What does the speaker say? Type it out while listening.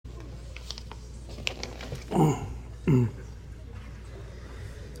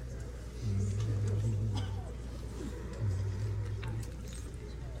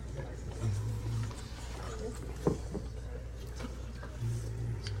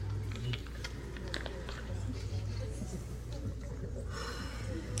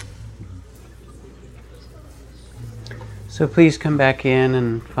So please come back in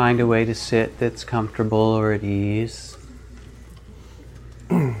and find a way to sit that's comfortable or at ease.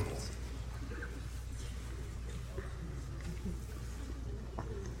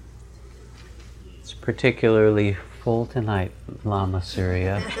 It's particularly full tonight, Lama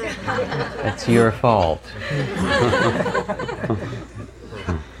Surya. It's your fault.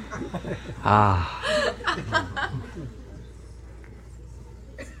 Ah.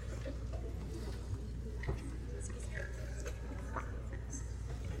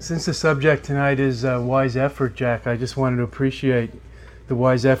 Since the subject tonight is wise effort, Jack, I just wanted to appreciate the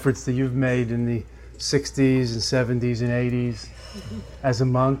wise efforts that you've made in the 60s and 70s and 80s as a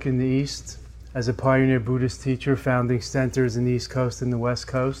monk in the East, as a pioneer Buddhist teacher founding centers in the East Coast and the West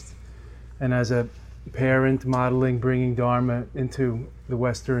Coast, and as a parent modeling, bringing Dharma into the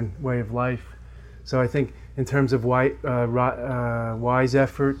Western way of life. So I think in terms of wise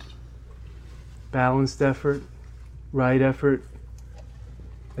effort, balanced effort, right effort,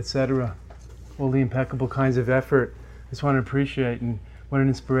 etc., all the impeccable kinds of effort, I just want to appreciate, and what an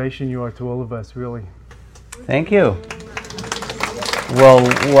inspiration you are to all of us, really. Thank you. Well,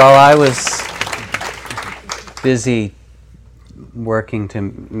 while I was busy working to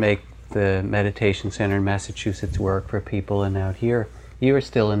make the meditation center in Massachusetts work for people and out here, you were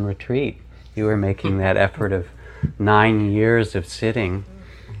still in retreat. You were making that effort of 9 years of sitting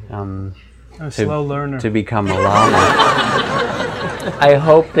A slow learner. to become a Lama. I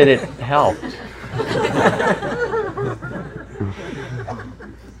hope that it helped.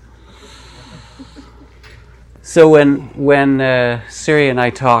 So when Surya and I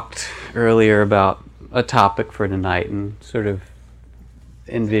talked earlier about a topic for tonight and sort of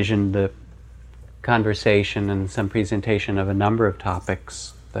envisioned the conversation and some presentation of a number of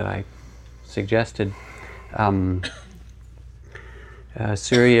topics that I suggested,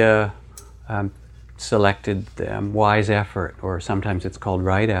 Surya selected wise effort, or sometimes it's called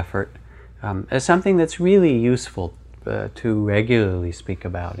right effort, as something that's really useful to regularly speak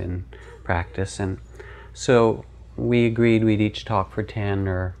about in practice. And so we agreed we'd each talk for 10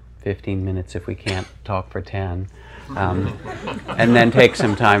 or 15 minutes if we can't talk for 10, and then take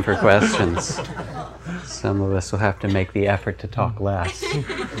some time for questions. Some of us will have to make the effort to talk less.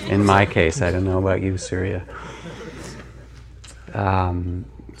 In my case, I don't know about you, Surya.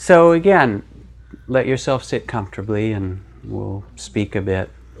 So again, let yourself sit comfortably and we'll speak a bit.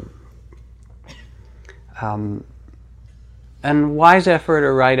 And wise effort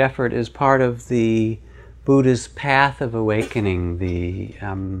or right effort is part of the Buddha's path of awakening, the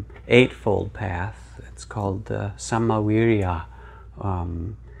eightfold path. It's called Sammaviriya.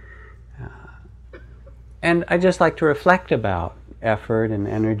 And I just like to reflect about effort and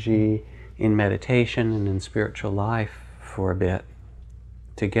energy in meditation and in spiritual life for a bit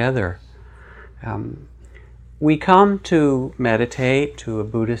together. We come to meditate, to a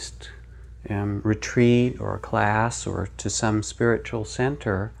Buddhist retreat or a class or to some spiritual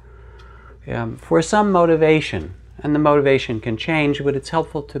center for some motivation. And the motivation can change, but it's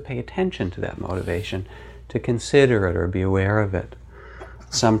helpful to pay attention to that motivation, to consider it or be aware of it.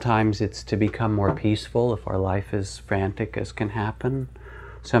 Sometimes it's to become more peaceful if our life is frantic, as can happen.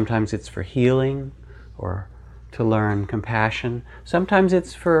 Sometimes it's for healing or to learn compassion. Sometimes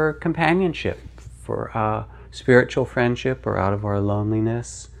it's for companionship, for spiritual friendship or out of our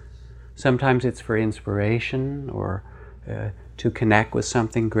loneliness. Sometimes it's for inspiration or to connect with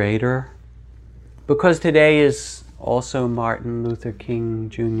something greater. Because today is also Martin Luther King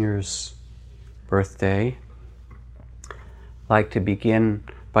Jr.'s birthday, I'd like to begin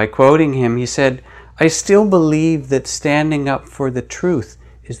by quoting him. He said, "I still believe that standing up for the truth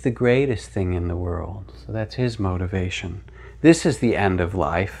is the greatest thing in the world." So that's his motivation. This is the end of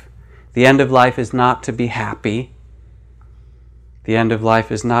life. The end of life is not to be happy. The end of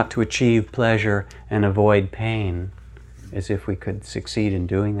life is not to achieve pleasure and avoid pain, as if we could succeed in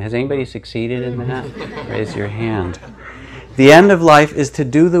doing that. Has anybody succeeded in that? Raise your hand. The end of life is to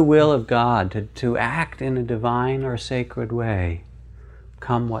do the will of God, to act in a divine or sacred way,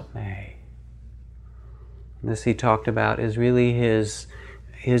 come what may. This he talked about is really his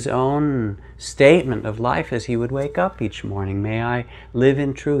own statement of life as he would wake up each morning. May I live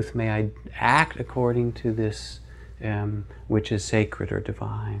in truth, may I act according to this which is sacred or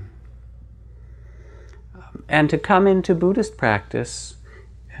divine. And to come into Buddhist practice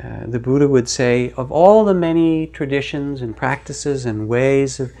The Buddha would say, of all the many traditions and practices and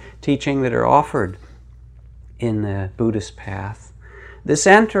ways of teaching that are offered in the Buddhist path, the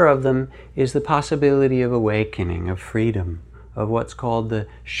center of them is the possibility of awakening, of freedom, of what's called the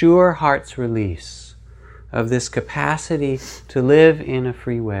sure heart's release, of this capacity to live in a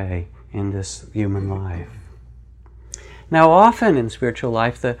free way in this human life. Now, often in spiritual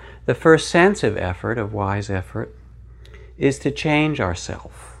life, the first sense of effort, of wise effort, is to change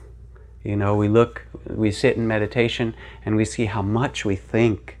ourselves. You know, we sit in meditation and we see how much we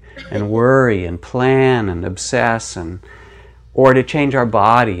think and worry and plan and obsess, or to change our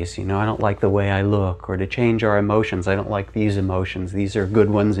bodies. You know, I don't like the way I look. Or to change our emotions. I don't like these emotions. These are good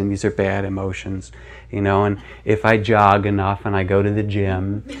ones and these are bad emotions. You know, and if I jog enough and I go to the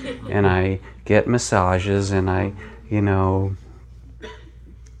gym and I get massages and I, you know,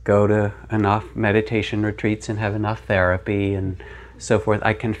 go to enough meditation retreats and have enough therapy and so forth,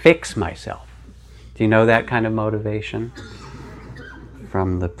 I can fix myself. Do you know that kind of motivation?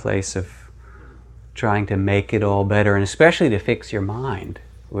 From the place of trying to make it all better, and especially to fix your mind.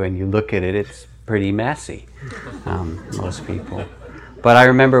 When you look at it, it's pretty messy, most people. But I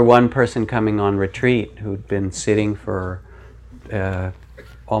remember one person coming on retreat who'd been sitting for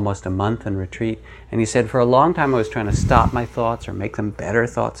almost a month in retreat, and he said, for a long time I was trying to stop my thoughts or make them better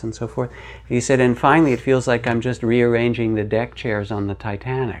thoughts and so forth. He said, and finally it feels like I'm just rearranging the deck chairs on the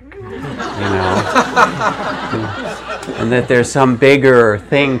Titanic, you know, and that there's some bigger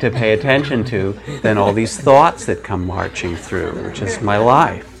thing to pay attention to than all these thoughts that come marching through, which is my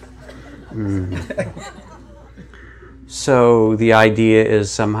life. So the idea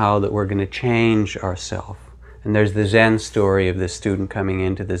is somehow that we're going to change ourselves. And there's the Zen story of this student coming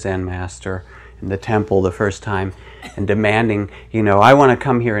into the Zen master in the temple the first time and demanding, you know, I want to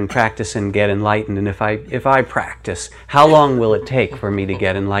come here and practice and get enlightened, and if I practice, how long will it take for me to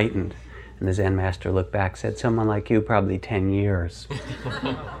get enlightened? And the Zen master looked back, said, someone like you, probably 10 years.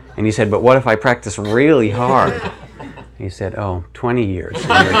 And he said, but what if I practice really hard? He said, 20 years in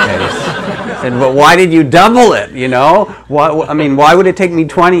your case. I said, but why did you double it, you know? Why would it take me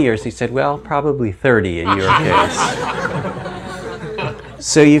 20 years? He said, well, probably 30 in your case.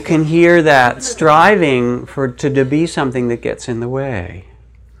 So you can hear that striving to be something that gets in the way.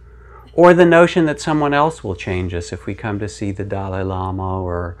 Or the notion that someone else will change us if we come to see the Dalai Lama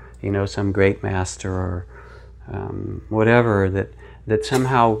or, you know, some great master or whatever, that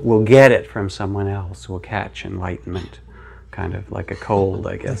somehow we'll get it from someone else, we'll catch enlightenment. Kind of like a cold,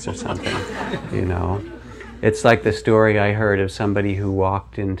 I guess, or something, you know. It's like the story I heard of somebody who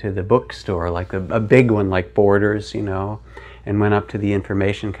walked into the bookstore, like a big one like Borders, you know, and went up to the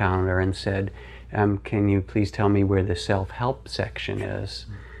information counter and said, can you please tell me where the self-help section is?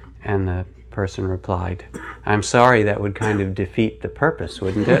 And the person replied, I'm sorry, that would kind of defeat the purpose,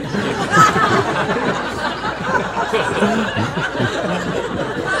 wouldn't it?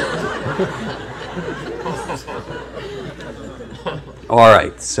 All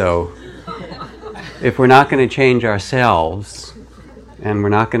right, so if we're not going to change ourselves and we're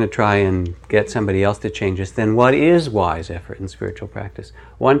not going to try and get somebody else to change us, then what is wise effort in spiritual practice?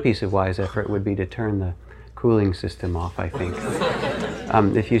 One piece of wise effort would be to turn the cooling system off, I think.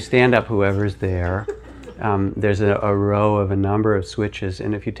 If you stand up, whoever's there, there's a row of a number of switches,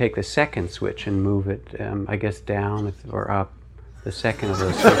 and if you take the second switch and move it, I guess down or up, the second of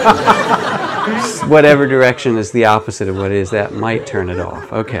those switches, whatever direction is the opposite of what it is, that might turn it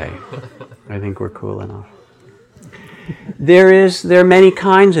off. Okay, I think we're cool enough. There are many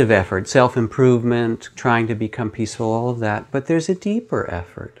kinds of effort, self-improvement, trying to become peaceful, all of that, but there's a deeper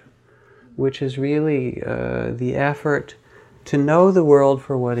effort, which is really the effort to know the world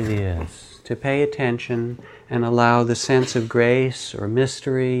for what it is, to pay attention and allow the sense of grace or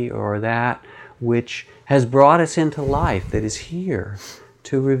mystery or that which has brought us into life, that is here,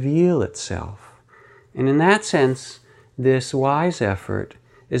 to reveal itself. And in that sense, this wise effort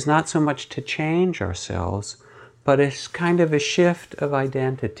is not so much to change ourselves, but it's kind of a shift of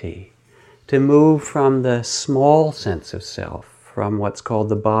identity, to move from the small sense of self, from what's called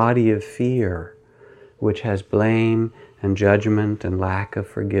the body of fear, which has blame and judgment and lack of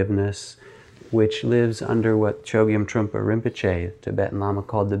forgiveness, which lives under what Chogyam Trungpa Rinpoche, Tibetan Lama,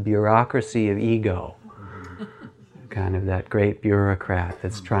 called the bureaucracy of ego. Kind of that great bureaucrat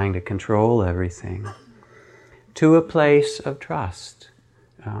that's trying to control everything, to a place of trust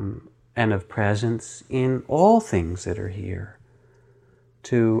and of presence in all things that are here,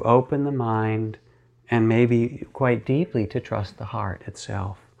 to open the mind and maybe quite deeply to trust the heart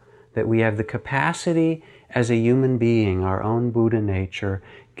itself, that we have the capacity as a human being, our own Buddha nature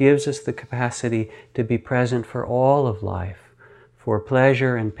gives us the capacity to be present for all of life, for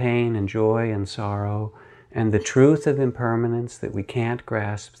pleasure and pain and joy and sorrow, and the truth of impermanence, that we can't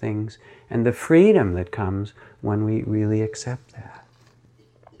grasp things, and the freedom that comes when we really accept that.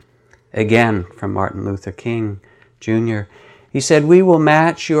 Again, from Martin Luther King Jr., he said, "We will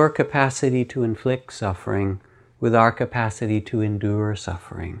match your capacity to inflict suffering with our capacity to endure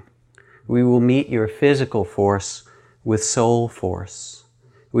suffering. We will meet your physical force with soul force.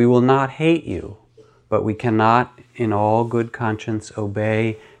 We will not hate you, but we cannot in all good conscience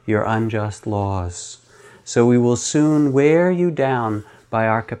obey your unjust laws. So we will soon wear you down by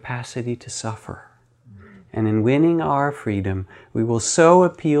our capacity to suffer. And in winning our freedom, we will so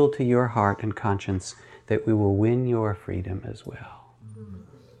appeal to your heart and conscience that we will win your freedom as well."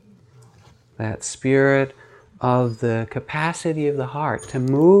 That spirit of the capacity of the heart to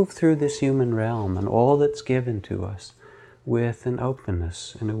move through this human realm and all that's given to us with an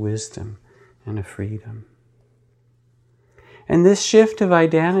openness and a wisdom and a freedom. And this shift of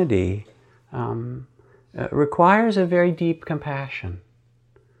identity requires a very deep compassion.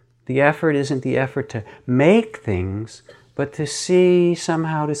 The effort isn't the effort to make things, but to see,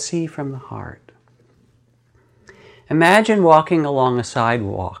 somehow to see from the heart. Imagine walking along a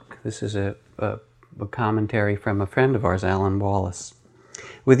sidewalk. This is a commentary from a friend of ours, Alan Wallace.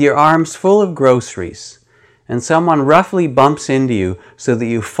 With your arms full of groceries, and someone roughly bumps into you so that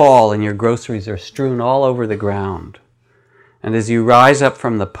you fall and your groceries are strewn all over the ground. And as you rise up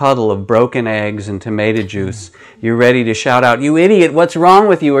from the puddle of broken eggs and tomato juice, you're ready to shout out, "You idiot, what's wrong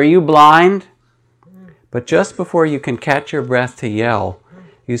with you? Are you blind?" But just before you can catch your breath to yell,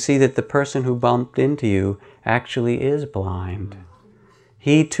 you see that the person who bumped into you actually is blind.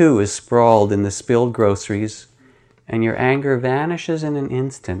 He too is sprawled in the spilled groceries, and your anger vanishes in an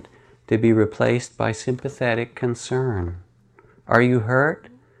instant to be replaced by sympathetic concern. "Are you hurt?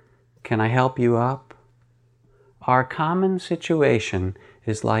 Can I help you up?" Our common situation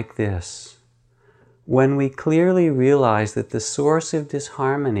is like this. When we clearly realize that the source of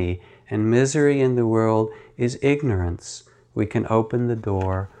disharmony and misery in the world is ignorance, we can open the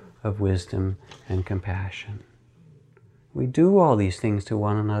door of wisdom and compassion. We do all these things to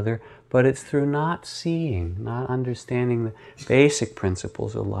one another, but it's through not seeing, not understanding the basic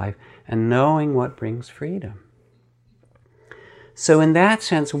principles of life and knowing what brings freedom. So in that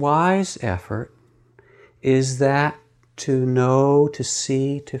sense, wise effort is that to know, to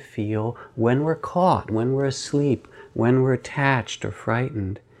see, to feel when we're caught, when we're asleep, when we're attached or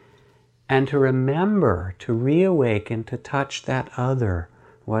frightened, and to remember, to reawaken, to touch that other,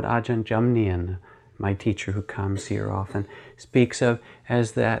 what Ajahn Jamnian, my teacher who comes here often, speaks of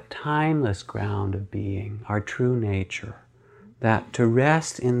as that timeless ground of being, our true nature, that to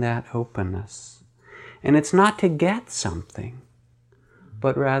rest in that openness. And it's not to get something,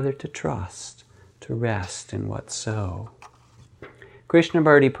 but rather to trust, to rest in what's so.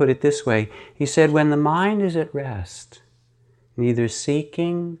 Krishnamurti put it this way. He said, when the mind is at rest, neither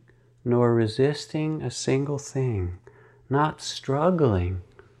seeking nor resisting a single thing, not struggling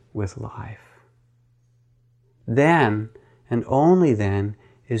with life, then, and only then,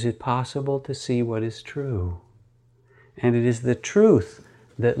 is it possible to see what is true. And it is the truth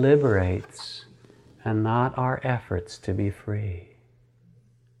that liberates, and not our efforts to be free.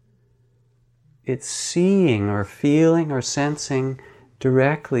 It's seeing or feeling or sensing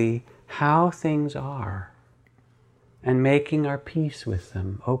directly how things are, and making our peace with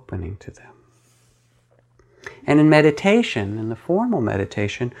them, opening to them. And in meditation, in the formal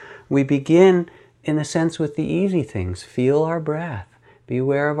meditation, we begin in a sense with the easy things. Feel our breath, be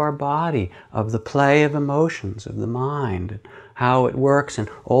aware of our body, of the play of emotions, of the mind, how it works, and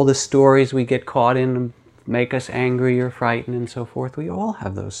all the stories we get caught in and make us angry or frightened and so forth. We all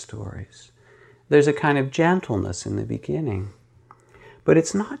have those stories. There's a kind of gentleness in the beginning. But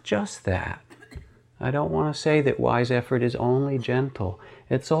it's not just that. I don't want to say that wise effort is only gentle.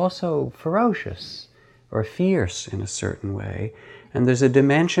 It's also ferocious or fierce in a certain way. And there's a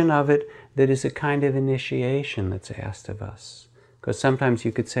dimension of it that is a kind of initiation that's asked of us. Because sometimes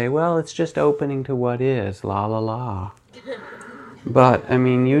you could say, well, it's just opening to what is, la la la. But, I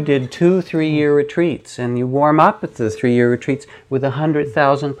mean, you did 2 3-year retreats, and you warm up at the 3-year retreats with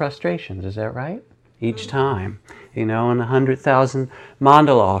 100,000 prostrations, is that right? Each time. You know, and 100,000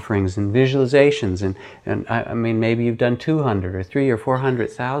 mandala offerings and visualizations, and I mean, maybe you've done 200 or 300 or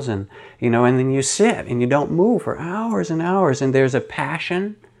 400,000, you know, and then you sit and you don't move for hours and hours, and there's a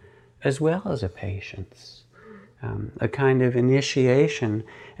passion as well as a patience, a kind of initiation.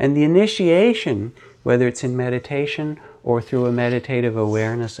 And the initiation, whether it's in meditation or through a meditative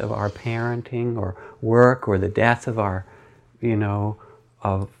awareness of our parenting or work or the death of our, you know,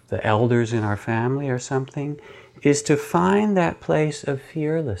 of the elders in our family or something, is to find that place of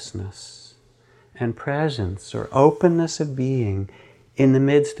fearlessness and presence or openness of being in the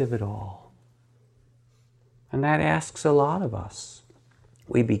midst of it all. And that asks a lot of us.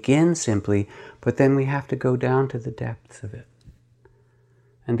 We begin simply, but then we have to go down to the depths of it.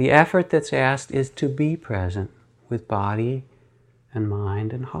 And the effort that's asked is to be present with body and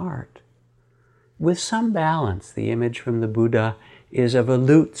mind and heart. With some balance. The image from the Buddha is of a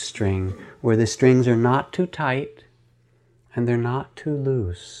lute string, where the strings are not too tight and they're not too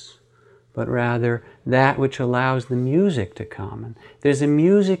loose, but rather that which allows the music to come. And there's a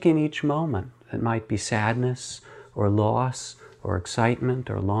music in each moment that might be sadness or loss or excitement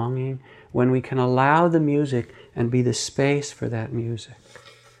or longing, when we can allow the music and be the space for that music.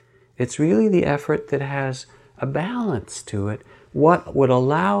 It's really the effort that has a balance to it, what would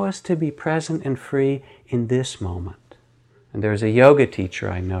allow us to be present and free in this moment. And there's a yoga teacher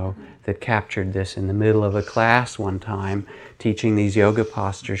I know that captured this in the middle of a class one time, teaching these yoga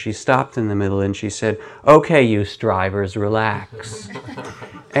postures. She stopped in the middle and she said, "Okay, you strivers, relax.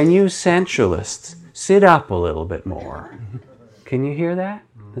 And you sensualists, sit up a little bit more." Can you hear that?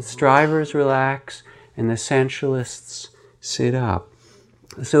 The strivers relax and the sensualists sit up.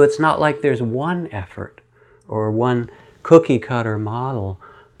 So it's not like there's one effort or one cookie cutter model,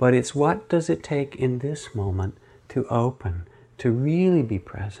 but it's what does it take in this moment to open, to really be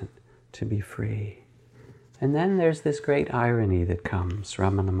present, to be free. And then there's this great irony that comes.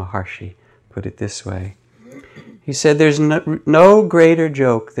 Ramana Maharshi put it this way. He said, there's no greater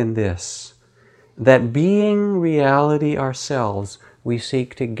joke than this, that being reality ourselves, we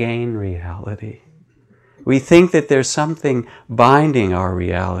seek to gain reality. We think that there's something binding our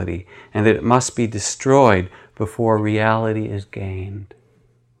reality and that it must be destroyed before reality is gained.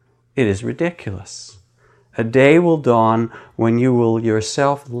 It is ridiculous. A day will dawn when you will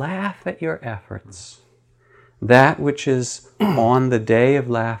yourself laugh at your efforts. That which is on the day of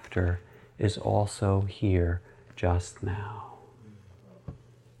laughter is also here just now.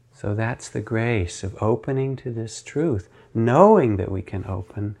 So that's the grace of opening to this truth, knowing that we can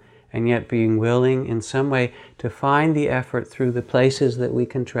open, and yet being willing in some way to find the effort through the places that we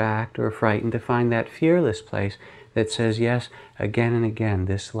contract or frighten, to find that fearless place that says, yes, again and again,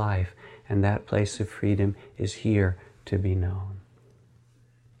 this life and that place of freedom is here to be known.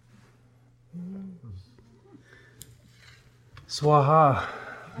 Swaha.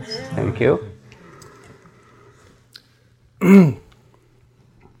 Thank you.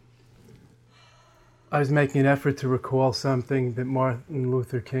 I was making an effort to recall something that Martin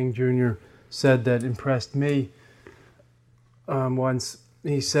Luther King Jr. said that impressed me once.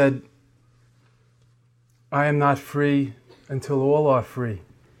 He said, "I am not free until all are free."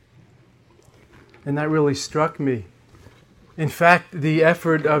 And that really struck me. In fact, the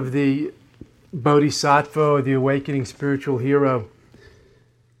effort of the Bodhisattva, or the awakening spiritual hero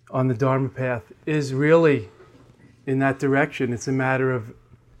on the Dharma path, is really in that direction. It's a matter of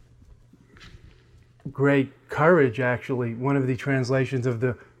great courage, actually. One of the translations of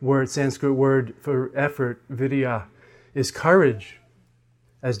the Sanskrit word for effort, vidya, is courage.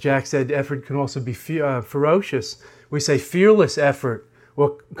 As Jack said, effort can also be ferocious. We say fearless effort,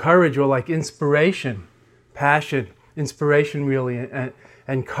 or courage, or like inspiration, passion, inspiration really,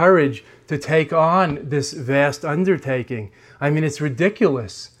 and courage to take on this vast undertaking. I mean, it's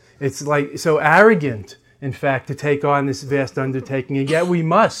ridiculous. It's like so arrogant, in fact, to take on this vast undertaking, and yet we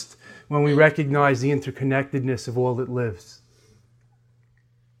must, when we recognize the interconnectedness of all that lives.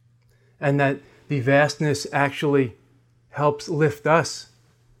 And that the vastness actually helps lift us,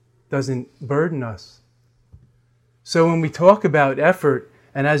 doesn't burden us. So when we talk about effort,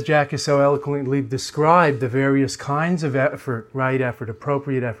 and as Jack has so eloquently described, the various kinds of effort, right effort,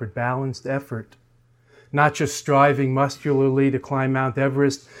 appropriate effort, balanced effort, not just striving muscularly to climb Mount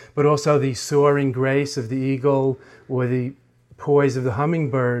Everest, but also the soaring grace of the eagle or the poise of the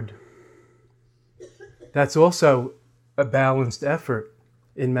hummingbird. That's also a balanced effort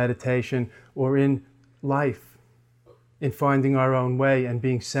in meditation or in life, in finding our own way and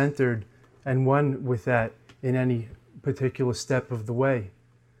being centered and one with that in any particular step of the way.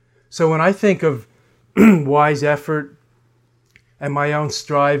 So when I think of wise effort and my own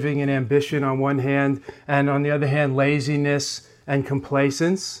striving and ambition on one hand, and on the other hand, laziness and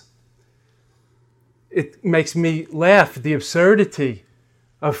complacence, it makes me laugh at the absurdity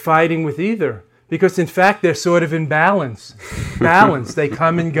of fighting with either. Because in fact, they're sort of in balance. They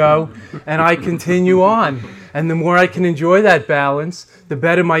come and go, and I continue on. And the more I can enjoy that balance, the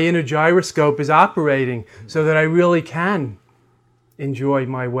better my inner gyroscope is operating, so that I really can enjoy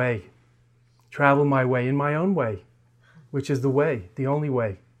my way, travel my way in my own way, which is the way, the only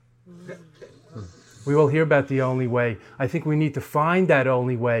way. We all hear about the only way. I think we need to find that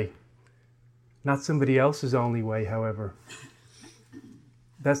only way. Not somebody else's only way, however.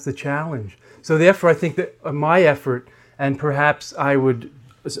 That's the challenge. So therefore, I think that my effort, and perhaps I would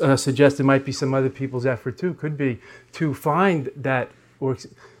suggest it might be some other people's effort too, could be to find that or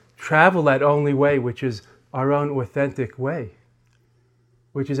travel that only way, which is our own authentic way,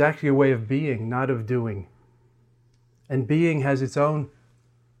 which is actually a way of being, not of doing. And being has its own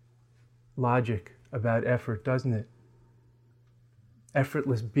logic about effort, doesn't it?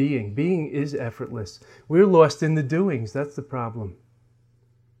 Effortless being. Being is effortless. We're lost in the doings. That's the problem.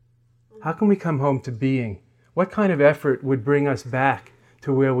 How can we come home to being? What kind of effort would bring us back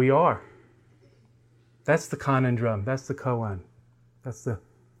to where we are? That's the conundrum. That's the koan. That's the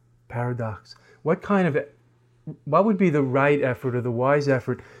paradox. What would be the right effort or the wise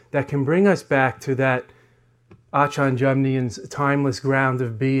effort that can bring us back to that Achan Jumnian's timeless ground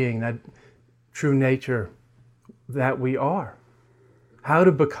of being, that true nature that we are? How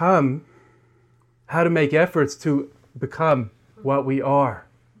to make efforts to become what we are.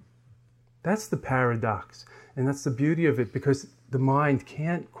 That's the paradox. And that's the beauty of it, because the mind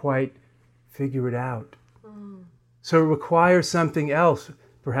can't quite figure it out. So it requires something else,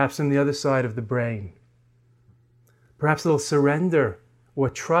 perhaps on the other side of the brain. Perhaps a little surrender or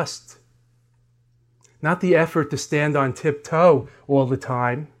trust. Not the effort to stand on tiptoe all the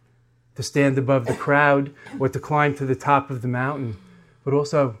time, to stand above the crowd, or to climb to the top of the mountain, but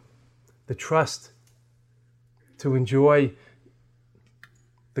also the trust to enjoy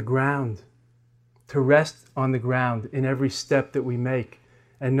the ground, to rest on the ground in every step that we make,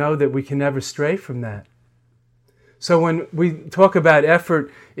 and know that we can never stray from that. So when we talk about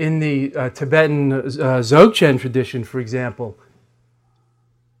effort in the Tibetan Dzogchen tradition, for example,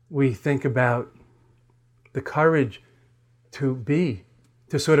 we think about the courage to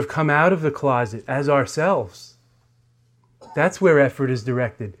sort of come out of the closet as ourselves. That's where effort is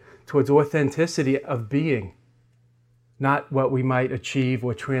directed, towards authenticity of being, not what we might achieve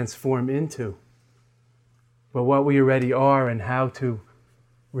or transform into, but what we already are and how to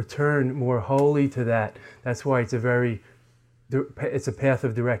return more wholly to that. That's why it's a path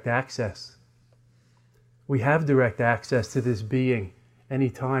of direct access. We have direct access to this being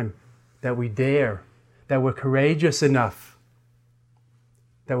anytime that we dare, that we're courageous enough,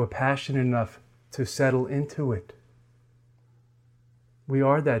 that we're passionate enough to settle into it. We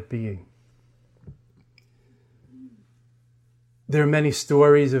are that being. There are many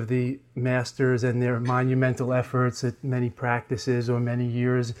stories of the masters and their monumental efforts at many practices or many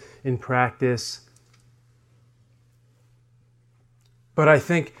years in practice. But I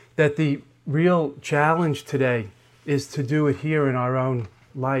think that the real challenge today is to do it here in our own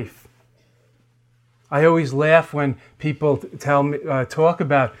life. I always laugh when people talk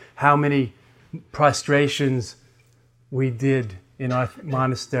about how many prostrations we did in our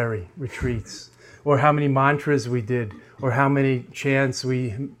monastery retreats, or how many mantras we did, or how many chants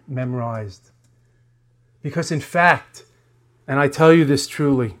we memorized. Because in fact, and I tell you this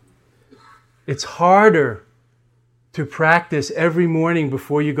truly, it's harder to practice every morning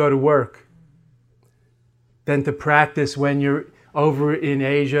before you go to work than to practice when you're over in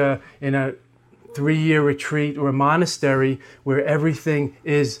Asia in a 3-year retreat or a monastery where everything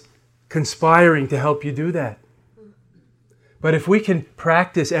is conspiring to help you do that. But if we can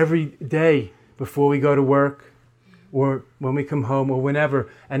practice every day before we go to work, or when we come home, or whenever,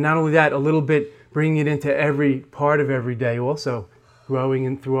 and not only that, a little bit bringing it into every part of every day also, growing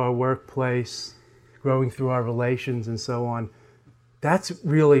in through our workplace, growing through our relations and so on, that's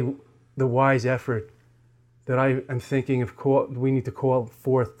really the wise effort that I am thinking of we need to call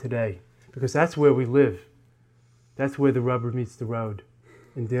forth today. Because that's where we live. That's where the rubber meets the road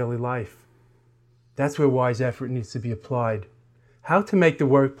in daily life. That's where wise effort needs to be applied. How to make the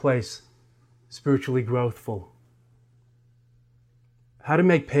workplace spiritually growthful. How to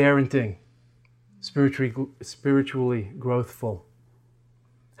make parenting spiritually growthful.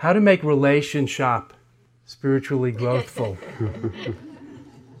 How to make relationship spiritually growthful.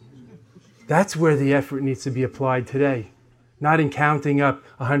 That's where the effort needs to be applied today. Not in counting up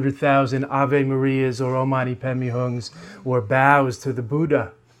 100,000 Ave Marias or Om Mani Padme Hungs or bows to the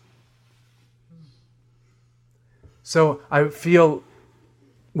Buddha. So I feel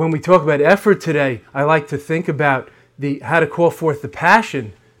when we talk about effort today, I like to think about how to call forth the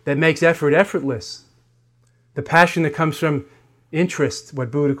passion that makes effort effortless. The passion that comes from interest,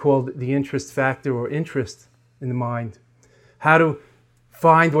 what Buddha called the interest factor or interest in the mind. How to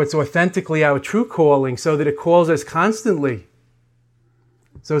find what's authentically our true calling so that it calls us constantly.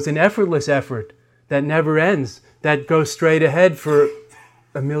 So it's an effortless effort that never ends, that goes straight ahead for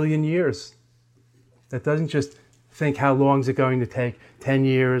 1,000,000 years. that doesn't just think how long is it going to take, 10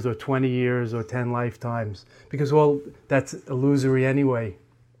 years or 20 years or 10 lifetimes, because that's illusory anyway,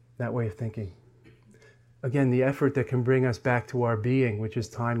 that way of thinking. Again, the effort that can bring us back to our being, which is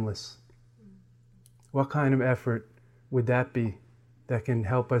timeless. What kind of effort would that be that can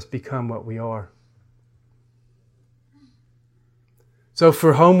help us become what we are? So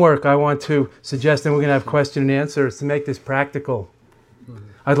for homework, I want to suggest, and we're going to have question and answers to make this practical.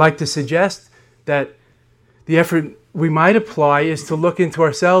 I'd like to suggest that the effort we might apply is to look into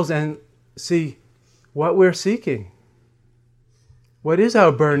ourselves and see what we're seeking. What is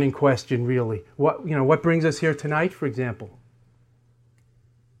our burning question, really? What brings us here tonight, for example?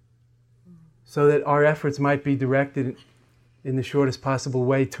 So that our efforts might be directed in the shortest possible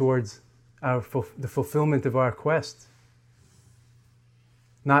way towards the fulfillment of our quest.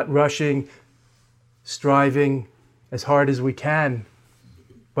 Not rushing, striving as hard as we can,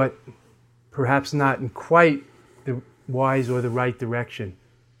 but perhaps not in quite the wise or the right direction,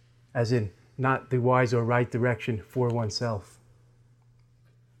 as in not the wise or right direction for oneself.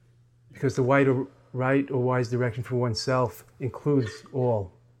 Because the right or wise direction for oneself includes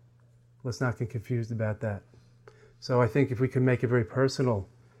all. Let's not get confused about that. So I think if we can make it very personal,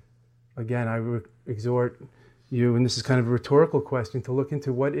 again, I exhort you, and this is kind of a rhetorical question, to look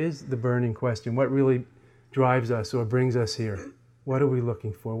into what is the burning question, what really drives us or brings us here. What are we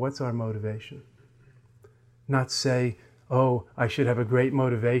looking for? What's our motivation? Not say, oh, I should have a great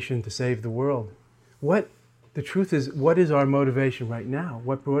motivation to save the world. The truth is, what is our motivation right now?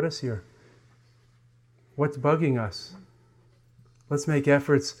 What brought us here? What's bugging us? Let's make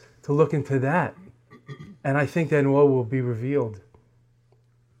efforts to look into that. And I think then all will be revealed.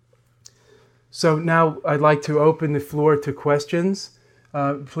 So now I'd like to open the floor to questions.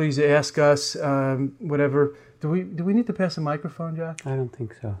 Please ask us whatever. Do we need to pass a microphone, Jack? I don't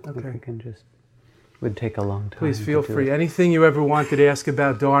think so. Okay. I think would take a long time. Please feel free. Anything you ever wanted to ask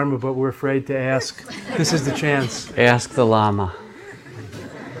about Dharma but were afraid to ask, this is the chance. Ask the Lama.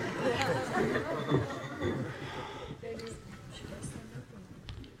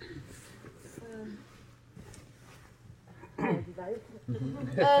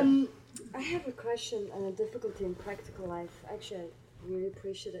 I have a question and a difficulty in practical life. Actually, I really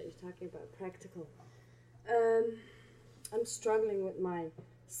appreciate that you're talking about practical. I'm struggling with my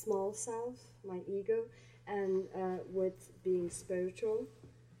small self, my ego, and with being spiritual,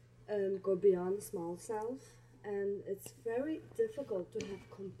 go beyond small self. And it's very difficult to have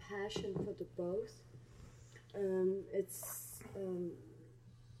compassion for the both. It's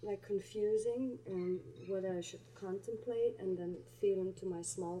like confusing whether I should contemplate and then feel into my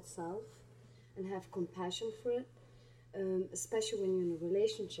small self and have compassion for it, especially when you're in a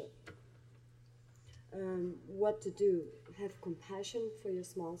relationship. What to do? Have compassion for your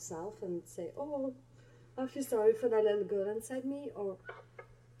small self and say, oh, I feel sorry for that little girl inside me, or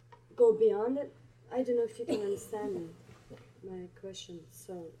go beyond it. I don't know if you can understand me, my question.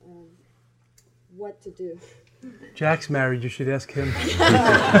 So, what to do? Jack's married, you should ask him.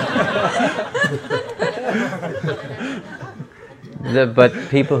 But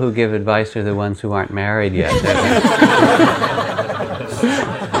people who give advice are the ones who aren't married yet.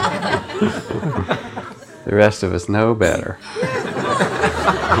 The rest of us know better.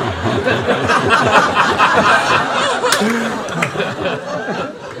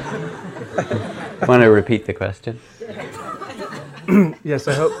 Want to repeat the question? Yes,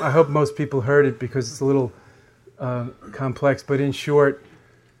 I hope most people heard it because it's a little complex. But in short,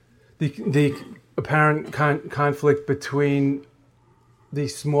 the apparent conflict between the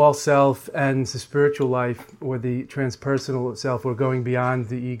small self and the spiritual life, or the transpersonal self, or going beyond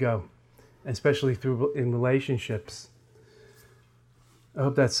the ego, especially in relationships. I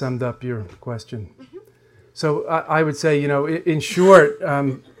hope that summed up your question. Mm-hmm. So I would say, in short,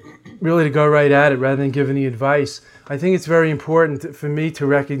 really to go right at it rather than give any advice, I think it's very important for me to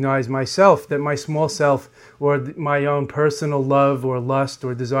recognize myself, that my small self or my own personal love or lust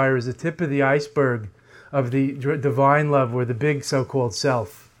or desire is the tip of the iceberg of the divine love, or the big so-called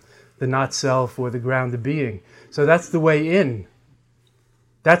self, the not self or the ground of being. So that's the way in.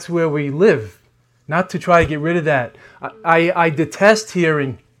 That's where we live, not to try to get rid of that. I detest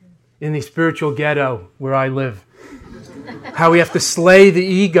hearing in the spiritual ghetto where I live how we have to slay the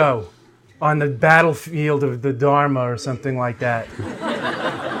ego on the battlefield of the Dharma or something like that.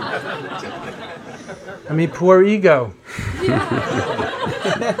 I mean, poor ego.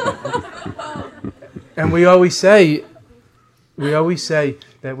 And we always say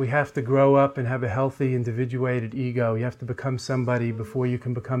that we have to grow up and have a healthy, individuated ego. You have to become somebody before you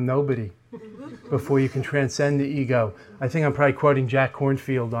can become nobody. before you can transcend the ego. I think I'm probably quoting Jack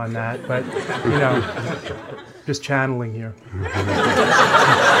Kornfield on that, but, just channeling here.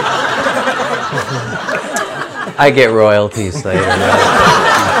 I get royalties later.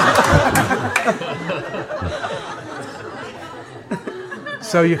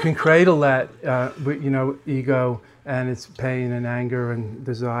 So you can cradle that, ego and its pain and anger and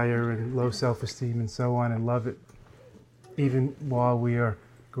desire and low self-esteem and so on, and love it, even while we are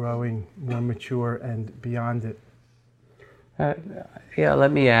growing more mature and beyond it.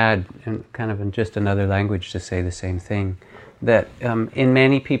 Let me add, in just another language to say the same thing, that in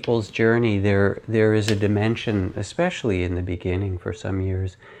many people's journey there is a dimension, especially in the beginning for some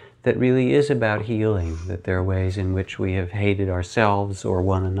years, that really is about healing, that there are ways in which we have hated ourselves or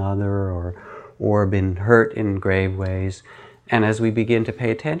one another or been hurt in grave ways. And as we begin to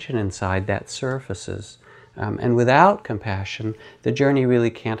pay attention inside, that surfaces. And without compassion, the journey really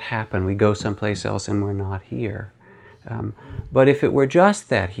can't happen. We go someplace else and we're not here. But if it were just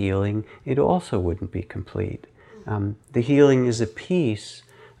that healing, it also wouldn't be complete. The healing is a piece,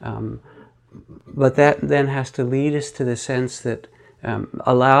 but that then has to lead us to the sense that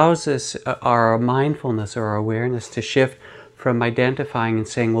allows us, our mindfulness or our awareness to shift from identifying and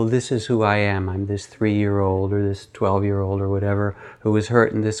saying, well, this is who I am. I'm this 3-year-old or this 12-year-old or whatever who was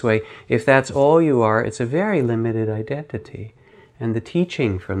hurt in this way. If that's all you are, it's a very limited identity. And the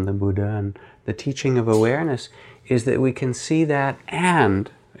teaching from the Buddha and the teaching of awareness is that we can see that and,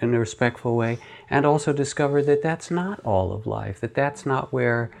 in a respectful way, and also discover that that's not all of life, that that's not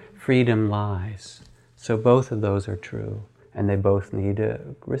where freedom lies. So both of those are true, and they both need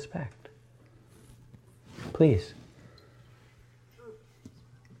respect. Please.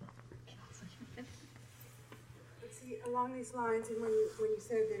 Along these lines, and when you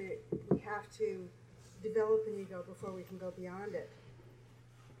said that we have to develop an ego before we can go beyond it,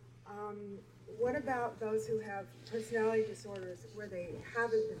 what about those who have personality disorders where they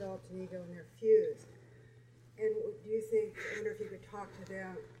haven't developed an ego and they're fused? And do you think, I wonder if you could talk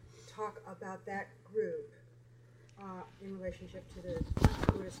about that group in relationship to the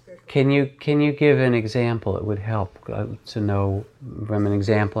Buddhist spiritual. Can you give an example? It would help to know from an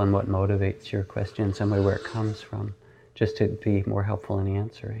example and what motivates your question, some way where it comes from, just to be more helpful in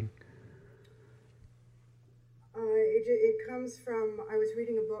answering. It comes from, I was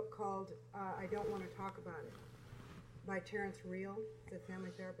reading a book called I Don't Want to Talk About It by Terence Real, the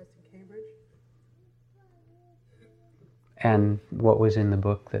family therapist in Cambridge. And what was in the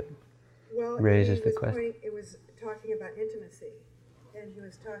book that raises the question? It was talking about intimacy, and he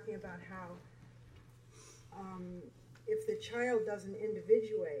was talking about how if the child doesn't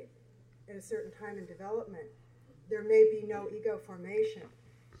individuate at a certain time in development, there may be no ego formation,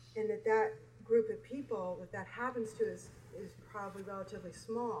 and that group of people that happens to is probably relatively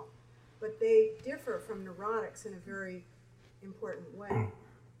small, but they differ from neurotics in a very important way.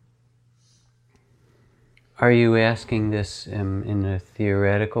 Are you asking this in a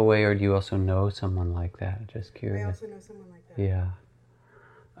theoretical way, or do you also know someone like that? Just curious. I also know someone like that. Yeah.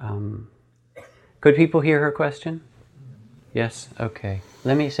 Could people hear her question? Yes? Okay.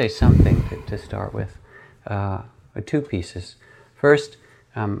 Let me say something to start with. 2 pieces. First,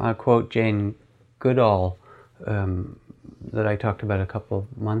 I'll quote Jane Goodall that I talked about a couple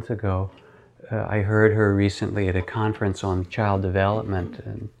of months ago. I heard her recently at a conference on child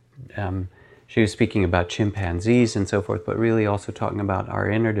development, and she was speaking about chimpanzees and so forth, but really also talking about our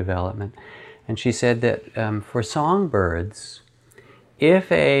inner development. And she said that for songbirds,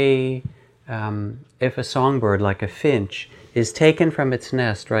 if a songbird like a finch is taken from its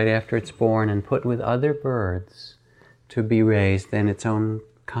nest right after it's born and put with other birds to be raised in its own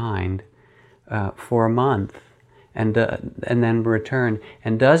kind for a month, and then returned,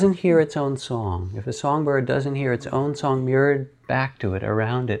 and doesn't hear its own song. If a songbird doesn't hear its own song mirrored back to it,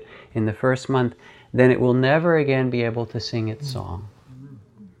 around it, in the first month, then it will never again be able to sing its song.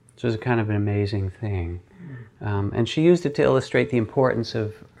 So it's kind of an amazing thing. And she used it to illustrate the importance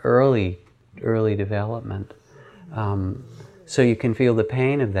of early development. So you can feel the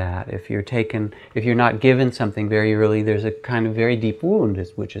pain of that. If you're not given something very early, there's a kind of very deep wound,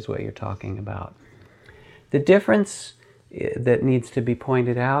 which is what you're talking about. The difference that needs to be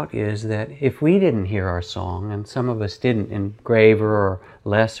pointed out is that if we didn't hear our song, and some of us didn't in graver or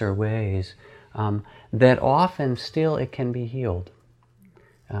lesser ways, that often still it can be healed.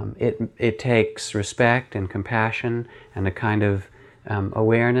 It takes respect and compassion and a kind of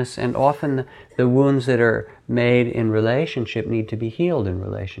awareness, and often the wounds that are made in relationship need to be healed in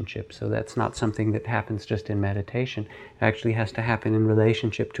relationship. So that's not something that happens just in meditation. It actually has to happen in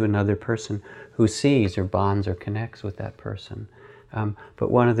relationship to another person who sees or bonds or connects with that person.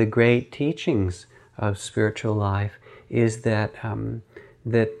 But one of the great teachings of spiritual life is that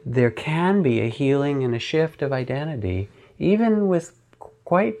that there can be a healing and a shift of identity, even with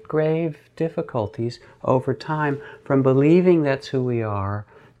quite grave difficulties over time, from believing that's who we are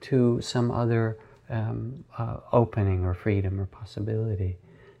to some other opening or freedom or possibility.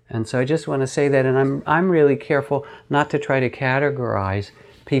 And so I just want to say that, and I'm really careful not to try to categorize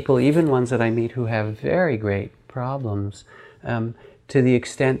people, even ones that I meet who have very great problems, to the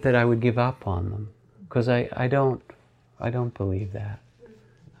extent that I would give up on them, because I don't believe that.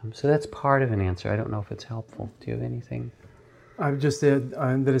 So that's part of an answer. I don't know if it's helpful. Do you have anything? I've just said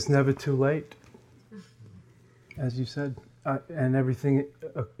that it's never too late, as you said, and everything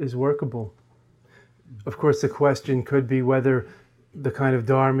is workable. Of course, the question could be whether the kind of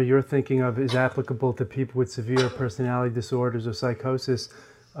dharma you're thinking of is applicable to people with severe personality disorders or psychosis.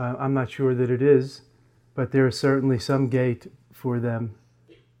 I'm not sure that it is, but there is certainly some gate for them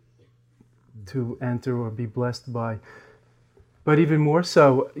to enter or be blessed by. But even more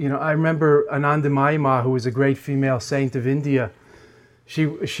so, I remember Anandamayi Ma, who was a great female saint of India. She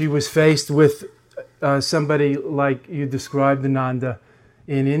was faced with somebody like you described, Ananda,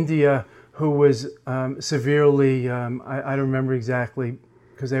 in India, who was severely, I don't remember exactly,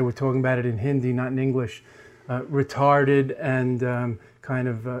 because they were talking about it in Hindi, not in English, retarded and kind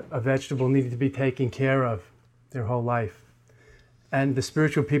of a vegetable, needed to be taken care of their whole life. And the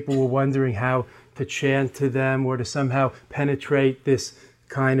spiritual people were wondering how to chant to them or to somehow penetrate this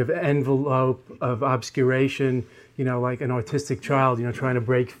kind of envelope of obscuration, like an autistic child, trying to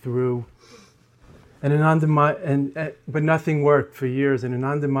break through. And but nothing worked for years. And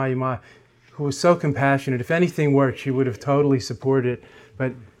Anandamayi Ma, who was so compassionate, if anything worked, she would have totally supported it.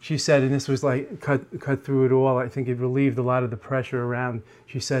 But she said, and this was like cut through it all, I think it relieved a lot of the pressure around.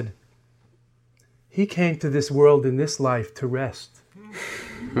 She said, he came to this world in this life to rest.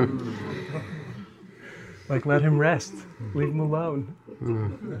 Like, let him rest. Leave him alone.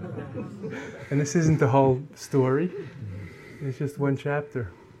 And this isn't the whole story. It's just one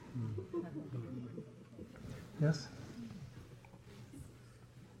chapter. Yes?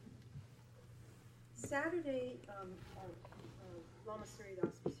 Saturday, Lama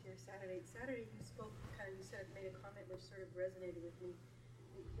Suridas was here Saturday you spoke, you said, made a comment which sort of resonated with me,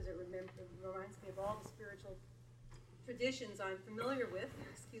 because it reminds me of all the spiritual traditions I'm familiar with.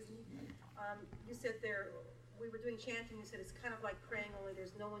 Excuse me. You said we were doing chanting, you said it's kind of like praying, only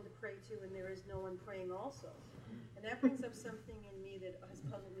there's no one to pray to and there is no one praying also. And that brings up something in me that has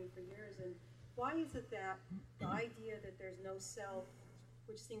puzzled me for years. And why is it that the idea that there's no self,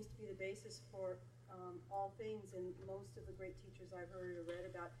 which seems to be the basis for all things, and most of the great teachers I've heard or read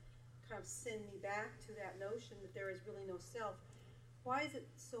about kind of send me back to that notion that there is really no self. Why is it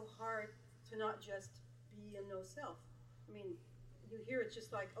so hard to not just be a no self? I mean, you hear it's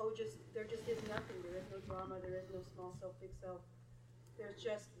just like, there just is nothing. There is no drama. There is no small self, big self. There's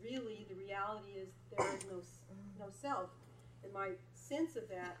just really, the reality is there is no self. And my sense of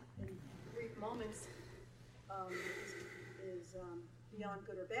that in brief moments is beyond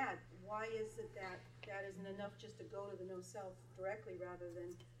good or bad. Why is it that isn't enough just to go to the no self directly rather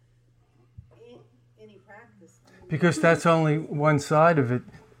than any practice? Because that's only one side of it.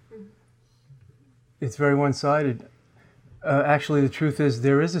 It's very one-sided. Actually, the truth is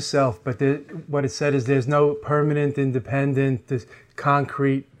there is a self, but what it said is there's no permanent, independent,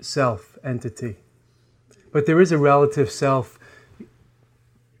 concrete self entity. But there is a relative self,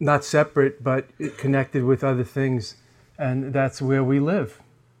 not separate, but connected with other things, and that's where we live.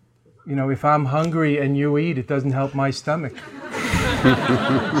 If I'm hungry and you eat, it doesn't help my stomach.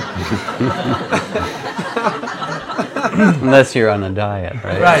 Unless you're on a diet,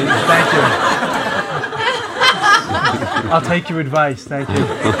 right? Right, thank you. I'll take your advice, thank you.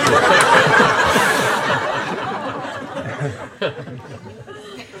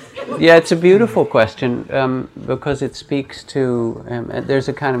 Yeah, it's a beautiful question because it speaks to, there's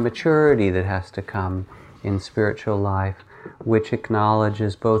a kind of maturity that has to come in spiritual life which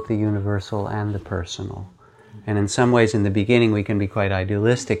acknowledges both the universal and the personal. And in some ways in the beginning we can be quite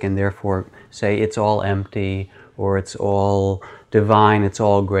idealistic and therefore say it's all empty or it's all divine, it's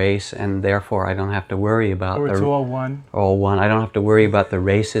all grace, and therefore I don't have to worry about or it's all one. All one. I don't have to worry about the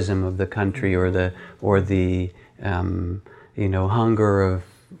racism of the country or the hunger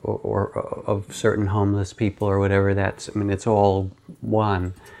of certain homeless people or whatever. It's all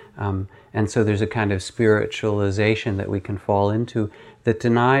one. And so there's a kind of spiritualization that we can fall into that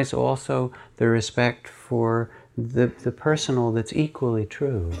denies also the respect for the personal that's equally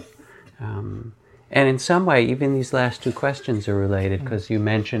true. And in some way, even these last two questions are related, because you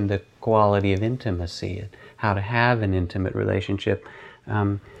mentioned the quality of intimacy, how to have an intimate relationship.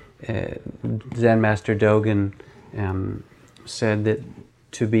 Zen Master Dogen said that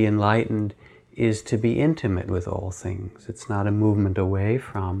to be enlightened is to be intimate with all things. It's not a movement away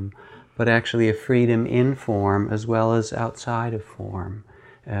from, but actually a freedom in form as well as outside of form.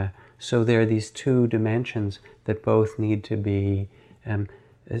 So there are these two dimensions that both need to be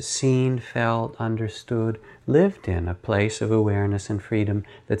seen, felt, understood, lived in, a place of awareness and freedom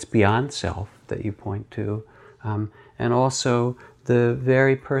that's beyond self, that you point to, and also the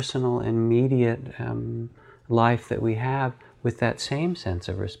very personal, immediate life that we have with that same sense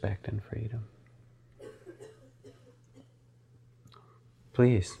of respect and freedom.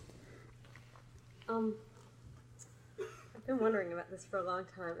 Please. I've been wondering about this for a long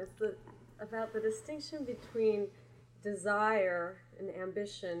time. It's about the distinction between desire and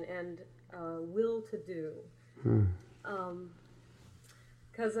ambition and will to do.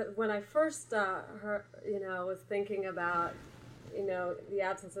 Because when I first was thinking about the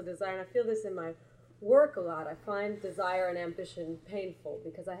absence of desire, and I feel this in my work a lot. I find desire and ambition painful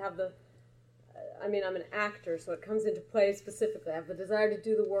because I have I'm an actor, so it comes into play specifically. I have the desire to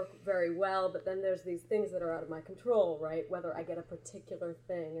do the work very well, but then there's these things that are out of my control, right? Whether I get a particular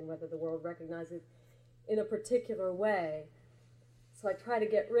thing and whether the world recognizes it in a particular way. So I try to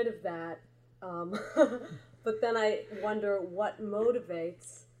get rid of that. But then I wonder what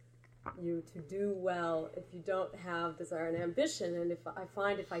motivates you to do well if you don't have desire and ambition. And if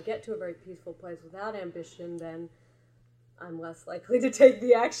I get to a very peaceful place without ambition, then I'm less likely to take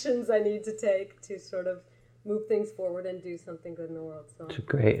the actions I need to take to sort of move things forward and do something good in the world. So it's a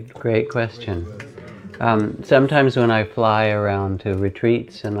great question. Sometimes when I fly around to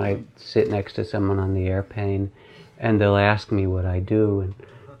retreats and I sit next to someone on the airplane and they'll ask me what I do, and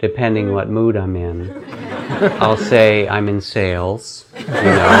depending what mood I'm in, I'll say I'm in sales, or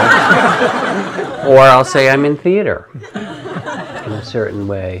I'll say I'm in theater in a certain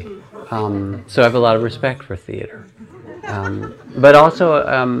way. So I have a lot of respect for theater. But also,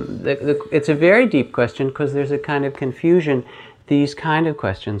 it's a very deep question because there's a kind of confusion. These kind of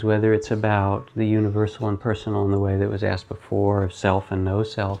questions, whether it's about the universal and personal in the way that was asked before, of self and no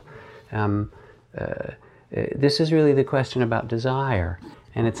self, this is really the question about desire.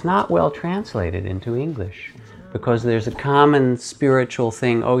 And it's not well translated into English because there's a common spiritual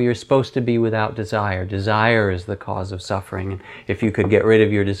thing, you're supposed to be without desire. Desire is the cause of suffering. And if you could get rid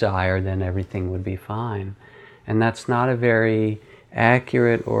of your desire, then everything would be fine. And that's not a very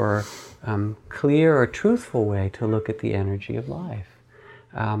accurate or clear or truthful way to look at the energy of life.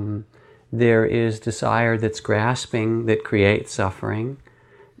 There is desire that's grasping, that creates suffering.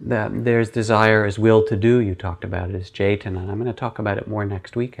 There's desire as will to do, you talked about it as Jaitan, and I'm going to talk about it more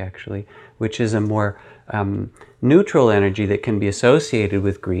next week actually, which is a more neutral energy that can be associated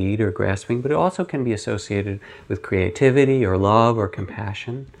with greed or grasping, but it also can be associated with creativity or love or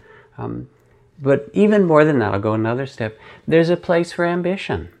compassion. But even more than that, I'll go another step, there's a place for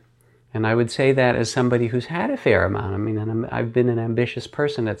ambition. And I would say that as somebody who's had a fair amount. I've been an ambitious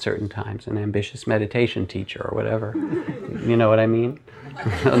person at certain times, an ambitious meditation teacher or whatever. You know what I mean?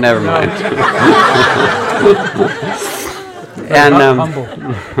 Oh, never mind. And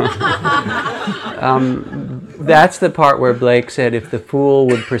that's the part where Blake said, if the fool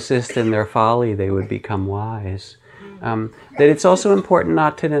would persist in their folly, they would become wise. That it's also important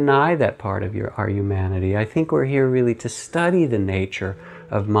not to deny that part of our humanity. I think we're here really to study the nature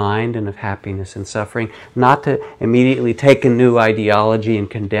of mind and of happiness and suffering, not to immediately take a new ideology and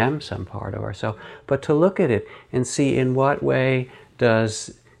condemn some part of ourselves, but to look at it and see in what way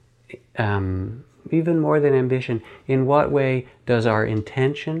does, even more than ambition, in what way does our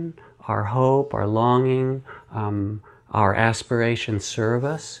intention, our hope, our longing, our aspiration serve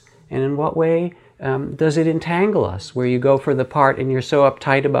us, and in what way does it entangle us, where you go for the part and you're so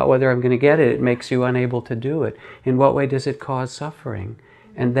uptight about whether I'm going to get it, it makes you unable to do it. In what way does it cause suffering?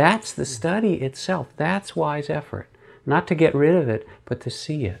 And that's the study itself. That's wise effort. Not to get rid of it, but to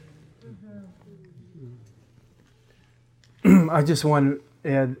see it. I just want to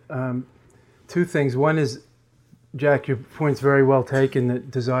add two things. One is, Jack, your point's very well taken,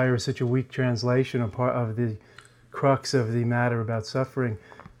 that desire is such a weak translation, a part of the crux of the matter about suffering.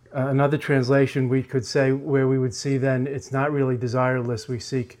 Another translation we could say, where we would see then it's not really desireless we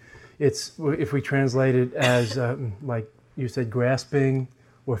seek. It's, if we translate it as, like you said, grasping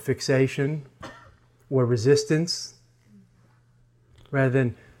or fixation or resistance, rather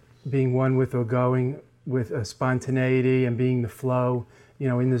than being one with or going with a spontaneity and being the flow,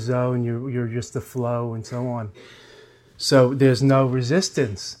 in the zone, you're just the flow and so on. So there's no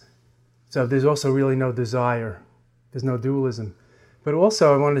resistance So there's also really no desire. There's no dualism. But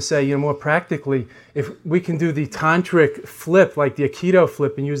also I want to say, more practically, if we can do the tantric flip, like the Aikido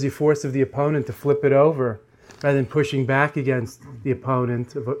flip, and use the force of the opponent to flip it over, rather than pushing back against the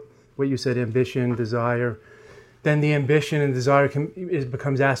opponent, of what you said, ambition, desire, then the ambition and desire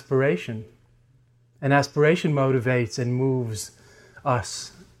becomes aspiration. And aspiration motivates and moves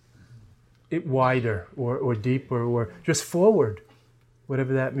us wider or deeper or just forward,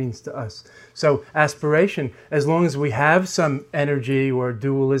 whatever that means to us. So aspiration, as long as we have some energy or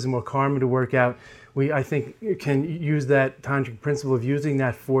dualism or karma to work out, we, I think, can use that tantric principle of using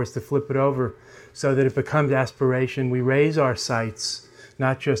that force to flip it over so that it becomes aspiration. We raise our sights,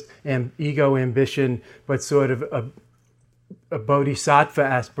 not just ego ambition, but sort of a bodhisattva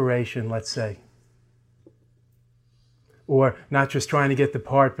aspiration, let's say. Or not just trying to get the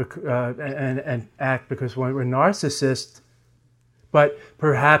part and act because we're narcissists, but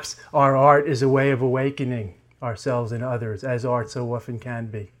perhaps our art is a way of awakening ourselves and others, as art so often can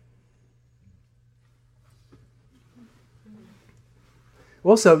be.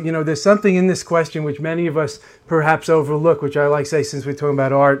 Also, there's something in this question which many of us perhaps overlook, which I like to say, since we're talking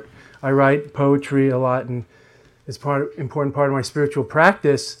about art, I write poetry a lot, and it's important part of my spiritual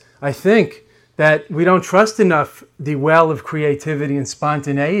practice. I think that we don't trust enough the well of creativity and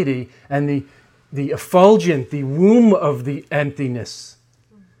spontaneity and the effulgent, the womb of the emptiness.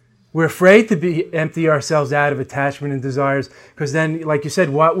 We're afraid to empty ourselves out of attachment and desires, because then, like you said,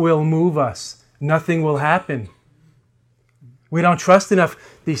 what will move us? Nothing will happen. We don't trust enough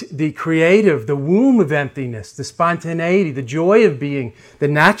the creative, the womb of emptiness, the spontaneity, the joy of being that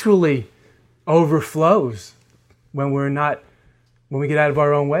naturally overflows when we get out of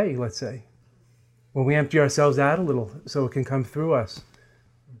our own way, let's say. When we empty ourselves out a little so it can come through us.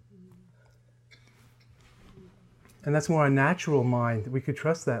 And that's more our natural mind. We could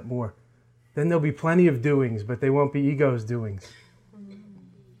trust that more. Then there'll be plenty of doings, but they won't be ego's doings.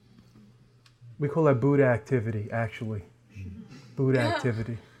 We call that Buddha activity, actually. Buddha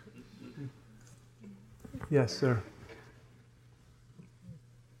activity. Yes, sir.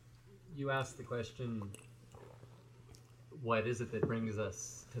 You asked the question, what is it that brings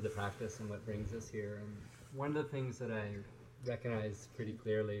us to the practice and what brings us here? And one of the things that I recognize pretty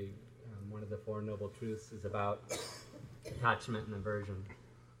clearly, one of the Four Noble Truths, is about attachment and aversion.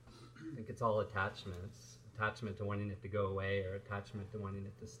 I think it's all attachment. It's attachment to wanting it to go away or attachment to wanting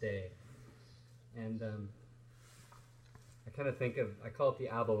it to stay. And I kind of I call it the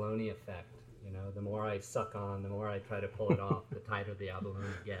abalone effect. The more I suck on, the more I try to pull it off, the tighter the abalone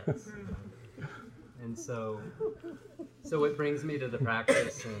gets. And so what brings me to the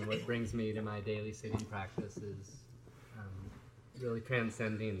practice and what brings me to my daily sitting practice is really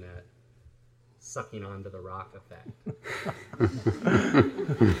transcending that sucking onto the rock effect.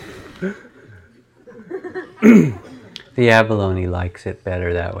 The abalone likes it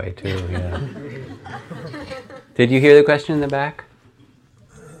better that way too, yeah. Did you hear the question in the back?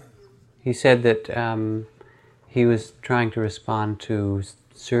 He said that he was trying to respond to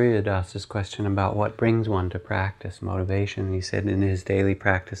Surya Das's question about what brings one to practice, motivation. He said in his daily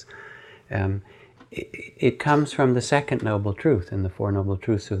practice, it comes from the second noble truth in the Four Noble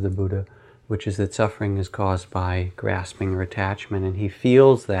Truths of the Buddha, which is that suffering is caused by grasping or attachment, and he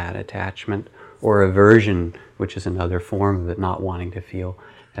feels that attachment or aversion, which is another form of it, not wanting to feel,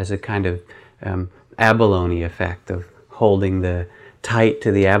 as a kind of abalone effect of holding tight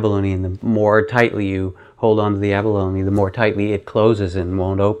to the abalone, and the more tightly you hold on to the abalone, the more tightly it closes and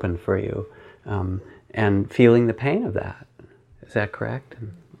won't open for you, and feeling the pain of that. Is that correct?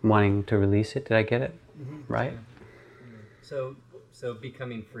 And wanting to release it. Did I get it right? So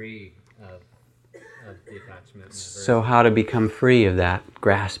becoming free of the attachment. And so how to become free of that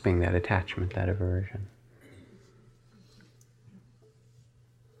grasping, that attachment, that aversion?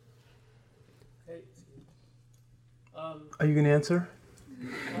 Are you going to answer?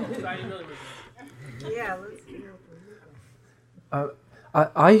 Yeah, let's hear from you.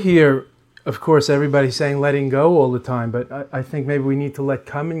 I hear, of course, everybody saying letting go all the time, but I think maybe we need to let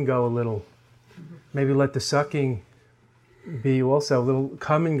come and go a little. Maybe let the sucking be also a little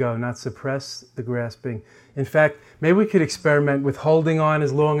come and go, not suppress the grasping. In fact, maybe we could experiment with holding on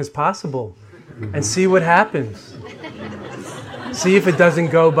as long as possible and see what happens. See if it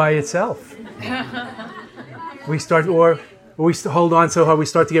doesn't go by itself. We hold on so hard we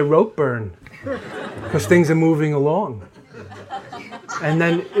start to get rope burn because things are moving along. And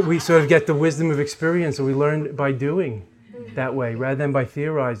then we sort of get the wisdom of experience, and we learn by doing that way rather than by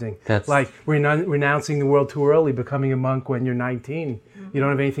theorizing. That's like renouncing the world too early, becoming a monk when you're 19. You don't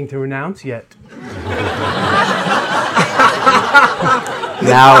have anything to renounce yet.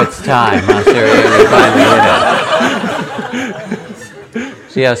 Now it's time, huh, Surya? We finally hit it.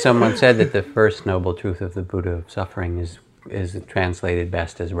 See how someone said that the first noble truth of the Buddha of suffering is translated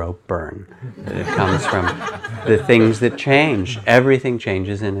best as rope burn. That it comes from the things that change. Everything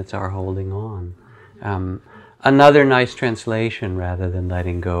changes, and it's our holding on. Another nice translation rather than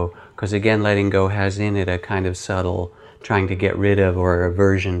letting go, because again, letting go has in it a kind of subtle trying to get rid of or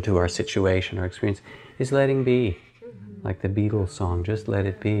aversion to our situation or experience, is letting be. Like the Beatles song, just let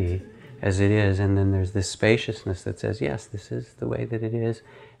it be as it is. And then there's this spaciousness that says, yes, this is the way that it is,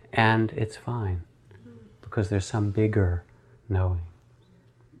 and it's fine, because there's some bigger knowing.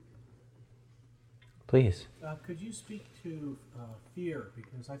 Please. Could you speak to fear?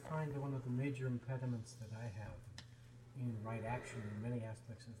 Because I find that one of the major impediments that I have in right action in many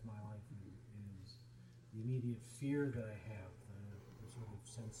aspects of my life is the immediate fear that I have, the sort of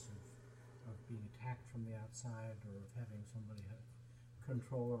sense of being attacked from the outside, or of having somebody have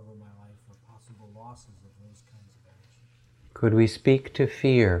control over my life, or possible losses of those kinds of actions. Could we speak to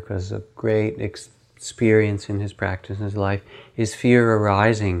fear? Because a great experience in his practice, in his life, is fear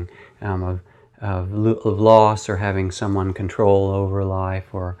arising of loss, or having someone control over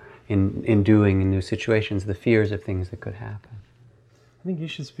life, or in doing in new situations, the fears of things that could happen. I think you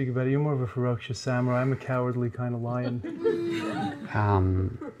should speak about it. You're more of a ferocious samurai. I'm a cowardly kind of lion.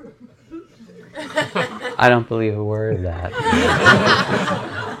 I don't believe a word of that.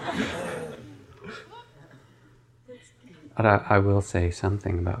 But I will say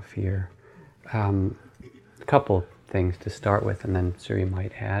something about fear. A couple things to start with, and then Surya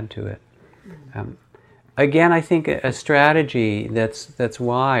might add to it. Again, I think a strategy that's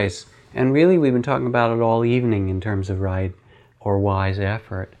wise, and really we've been talking about it all evening in terms of right or wise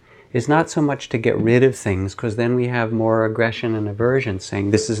effort, is not so much to get rid of things, because then we have more aggression and aversion,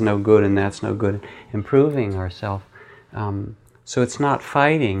 saying this is no good and that's no good, improving ourselves. So it's not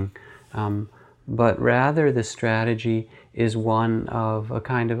fighting, but rather the strategy is one of a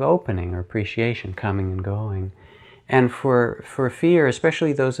kind of opening or appreciation, coming and going. And for fear,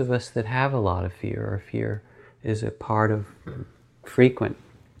 especially those of us that have a lot of fear, or fear is a part of frequent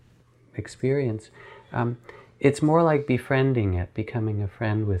experience, it's more like befriending it, becoming a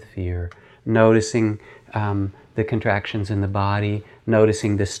friend with fear, noticing the contractions in the body,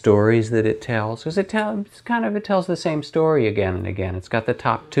 noticing the stories that it tells, because it tells the same story again and again. It's got the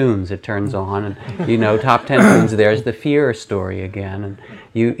top tunes it turns on, and top 10 tunes. There's the fear story again, and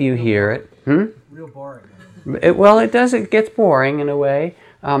you hear it. Real boring. It gets boring in a way,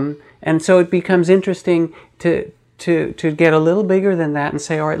 and so it becomes interesting to get a little bigger than that and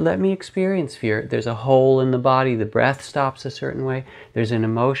say, all right, let me experience fear. There's a hole in the body, the breath stops a certain way, there's an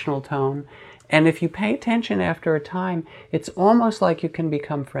emotional tone, and if you pay attention after a time, it's almost like you can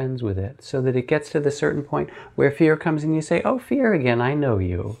become friends with it, so that it gets to the certain point where fear comes and you say, oh, fear again, I know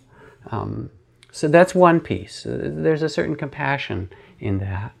you. So that's one piece. There's a certain compassion in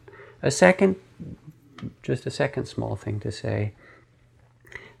that. Just a second small thing to say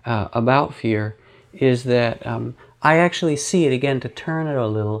about fear is that I actually see it, again, to turn it a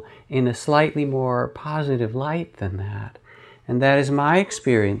little, in a slightly more positive light than that. And that is my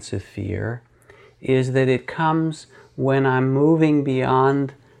experience of fear, is that it comes when I'm moving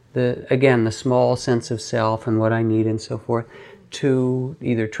beyond the small sense of self and what I need and so forth, to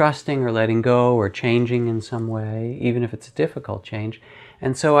either trusting or letting go or changing in some way, even if it's a difficult change.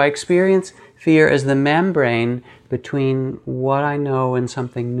 And so I experience fear as the membrane between what I know and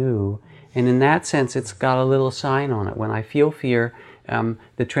something new. And in that sense, it's got a little sign on it. When I feel fear,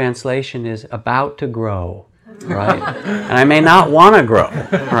 the translation is about to grow, right? And I may not want to grow,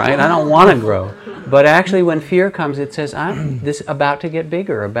 right? I don't want to grow. But actually, when fear comes, it says, I'm about to get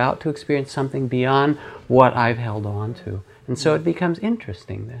bigger, about to experience something beyond what I've held on to. And so it becomes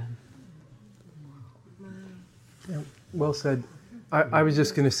interesting then. Yeah, well said. I was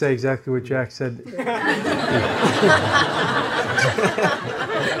just going to say exactly what Jack said.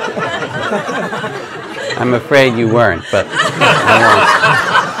 I'm afraid you weren't, but I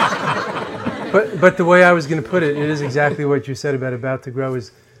won't. But the way I was going to put it, it is exactly what you said about to grow.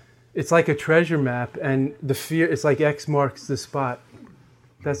 Is it's like a treasure map, and the fear, it's like X marks the spot.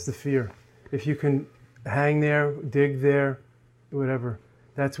 That's the fear. If you can hang there, dig there, whatever,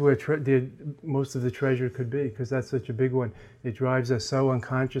 that's where most of the treasure could be, because that's such a big one. It drives us so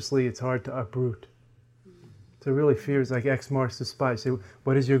unconsciously, it's hard to uproot. So really, fear is like X marks the spot. You say,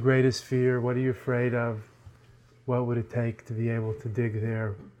 what is your greatest fear? What are you afraid of? What would it take to be able to dig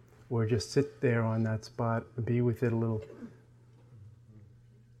there, or just sit there on that spot and be with it a little?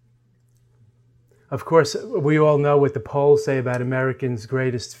 Of course, we all know what the polls say about Americans'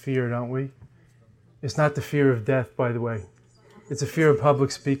 greatest fear, don't we? It's not the fear of death, by the way. It's a fear of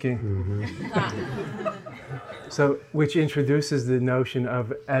public speaking. So, which introduces the notion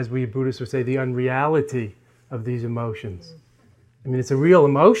of, as we Buddhists would say, the unreality of these emotions. I mean, it's a real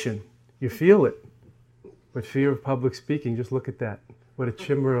emotion. You feel it. But fear of public speaking, just look at that. What a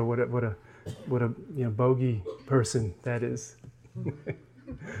chimera, what a bogey person that is.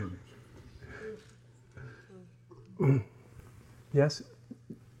 Yes?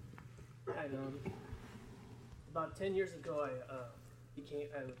 About 10 years ago, I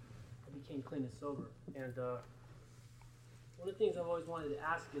became clean and sober. And one of the things I've always wanted to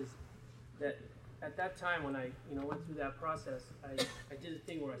ask is that at that time when I went through that process, I did a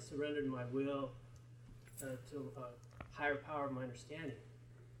thing where I surrendered my will to a higher power of my understanding.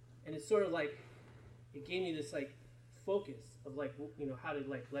 And it's sort of like, it gave me this like focus of like, how to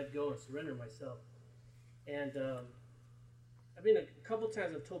like let go and surrender myself. And I've been a couple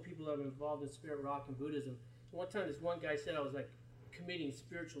times, I've told people that I'm involved in Spirit Rock and Buddhism. One time this one guy said I was like committing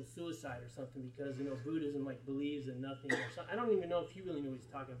spiritual suicide or something because, Buddhism like believes in nothing or something. I don't even know if he really knew what he's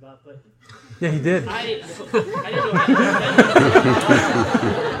talking about, but... Yeah, he did. I didn't know how to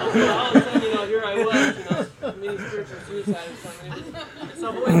so all of a sudden, here I was, committing spiritual suicide or something. And so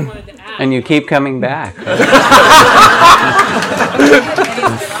I've always wanted to ask. And you keep coming back.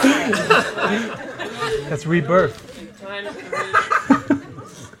 That's rebirth.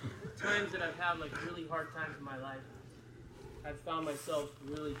 Times that I've had like really hard times in my life, I've found myself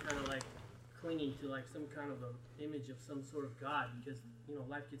really kind of like clinging to like some kind of an image of some sort of God because,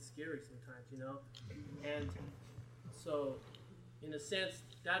 life gets scary sometimes, And so, in a sense,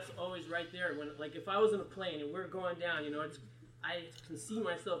 that's always right there. When, like, if I was in a plane and we're going down, I can see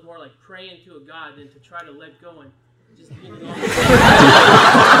myself more like praying to a God than to try to let go and just being gone.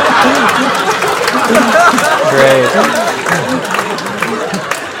 Great.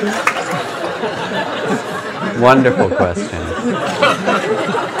 Wonderful question.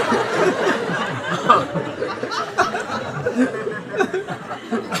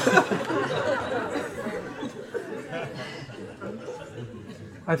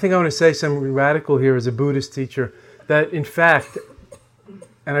 I think I want to say something radical here as a Buddhist teacher, that in fact,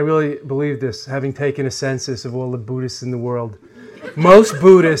 and I really believe this, having taken a census of all the Buddhists in the world, most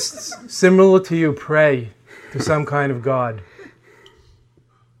Buddhists, similar to you, pray to some kind of God.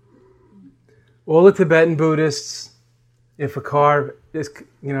 All the Tibetan Buddhists, if a car is,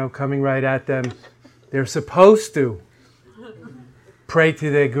 coming right at them, they're supposed to pray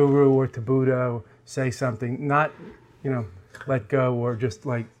to their guru or to Buddha or say something, not, let go or just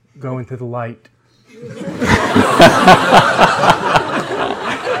like go into the light.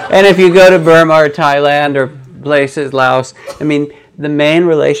 And if you go to Burma or Thailand or places, Laos, the main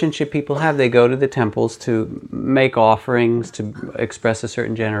relationship people have, they go to the temples to make offerings, to express a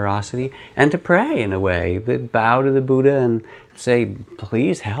certain generosity, and to pray in a way. They bow to the Buddha and say,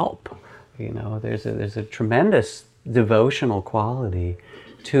 please help. There's a tremendous devotional quality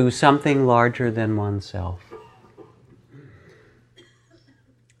to something larger than oneself.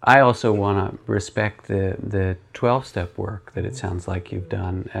 I also want to respect the 12-step work that it sounds like you've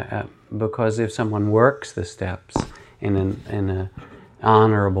done, because if someone works the steps in an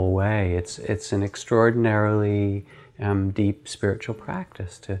honorable way, it's an extraordinarily deep spiritual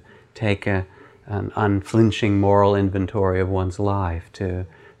practice to take an unflinching moral inventory of one's life, to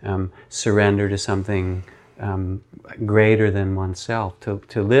surrender to something greater than oneself,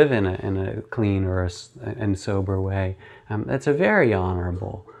 to live in a clean and sober way. That's a very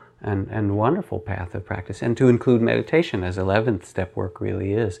honorable and wonderful path of practice, and to include meditation as 11th step work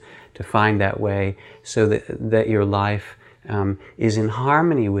really is, to find that way so that your life is in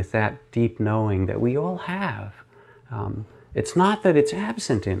harmony with that deep knowing that we all have. It's not that it's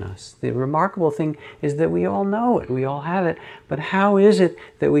absent in us. The remarkable thing is that we all know it, we all have it, but how is it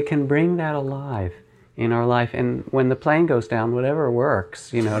that we can bring that alive in our life? And when the plane goes down, whatever works,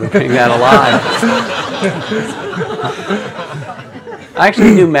 to bring that alive. I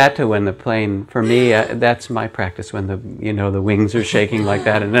actually do metta when the plane, for me, that's my practice, when the wings are shaking like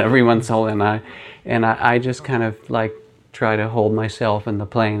that and everyone's holding, and I just kind of like try to hold myself and the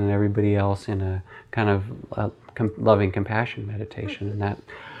plane and everybody else in a kind of loving compassion meditation, and that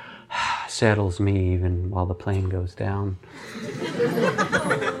settles me even while the plane goes down.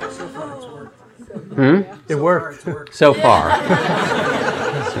 So far it's worked. It worked. So far.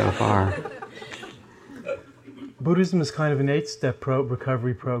 So far. Buddhism is kind of an 8-step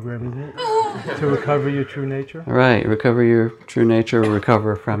recovery program, isn't it? To recover your true nature. Right, recover your true nature,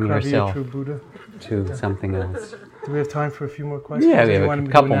 recover from yourself your true Buddha. to something else. Do we have time for a few more questions? Yeah, we have a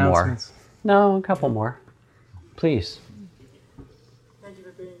couple more. No, a couple more. Please. Thank you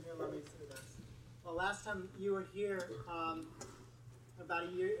for being here. Let me say this. Well, last time you were here, about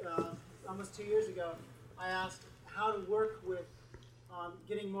a year, almost 2 years ago, I asked how to work with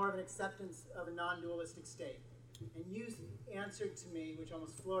getting more of an acceptance of a non-dualistic state. And you answered to me, which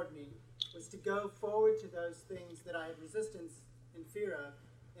almost floored me, was to go forward to those things that I had resistance and fear of,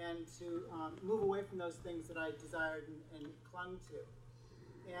 and to move away from those things that I desired and clung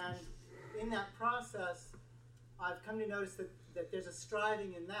to. And in that process, I've come to notice that there's a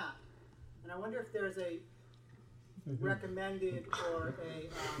striving in that. And I wonder if there's a recommended or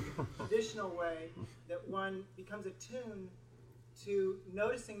a additional way that one becomes attuned to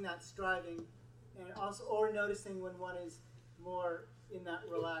noticing that striving, and also or noticing when one is more in that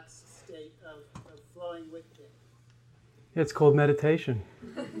relaxed state of flowing with things. Yeah, it's called meditation.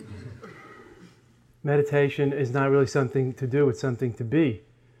 Meditation is not really something to do, it's something to be.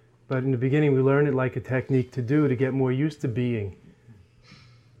 But in the beginning we learn it like a technique to do, to get more used to being.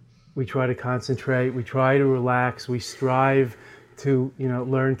 We try to concentrate, we try to relax, we strive to,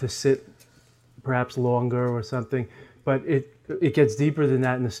 learn to sit perhaps longer or something. But it gets deeper than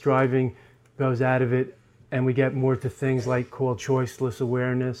that, and the striving goes out of it, and we get more to things like called choiceless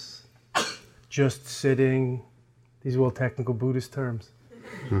awareness, just sitting. These are all technical Buddhist terms.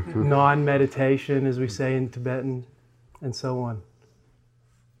 Non-meditation, as we say in Tibetan, and so on.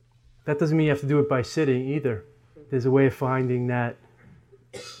 That doesn't mean you have to do it by sitting either. There's a way of finding that,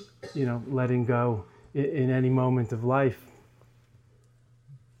 letting go in any moment of life.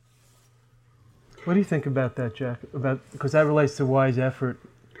 What do you think about that, Jack? Because that relates to wise effort.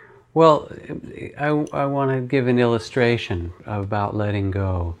 Well, I want to give an illustration about letting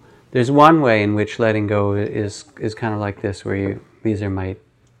go. There's one way in which letting go is kind of like this, where these are my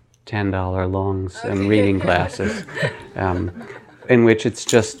 $10 longs and reading glasses, in which it's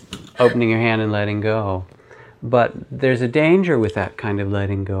just opening your hand and letting go. But there's a danger with that kind of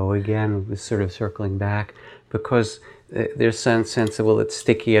letting go, again, with sort of circling back, because there's some sense of, well, it's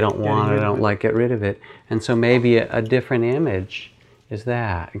sticky, I don't want it, I don't like, get rid of it. And so maybe a different image is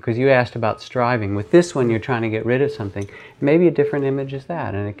that. Because you asked about striving. With this one, you're trying to get rid of something. Maybe a different image is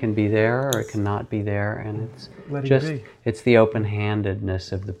that, and it can be there or it can not be there, and it's the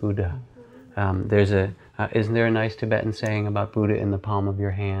open-handedness of the Buddha. Isn't there a nice Tibetan saying about Buddha in the palm of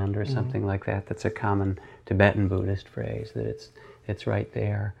your hand or something like that? That's a common Tibetan Buddhist phrase, that it's right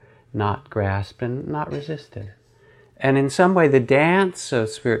there, not grasped and not resisted. And in some way, the dance of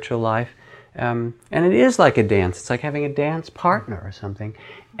spiritual life, and it is like a dance. It's like having a dance partner or something.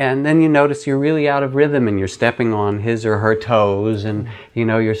 And then you notice you're really out of rhythm and you're stepping on his or her toes, and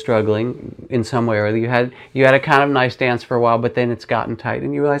you're struggling in some way or other. You had a kind of nice dance for a while, but then it's gotten tight,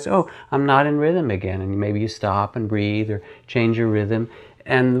 and you realize, oh, I'm not in rhythm again. And maybe you stop and breathe or change your rhythm.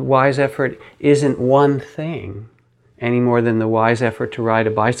 And wise effort isn't one thing, any more than the wise effort to ride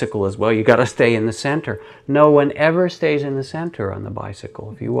a bicycle is, well, you got to stay in the center. No one ever stays in the center on the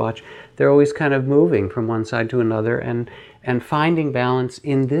bicycle. If you watch, they're always kind of moving from one side to another and finding balance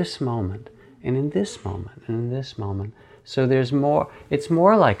in this moment, and in this moment, and in this moment. So there's more, it's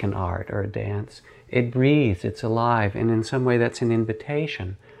more like an art or a dance. It breathes, it's alive, and in some way that's an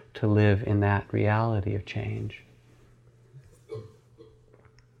invitation to live in that reality of change.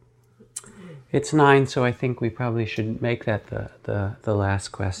 It's 9, so I think we probably should make that the last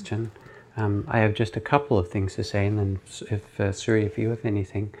question. I have just a couple of things to say, and then Suri, if you have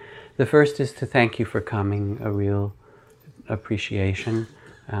anything. The first is to thank you for coming, a real appreciation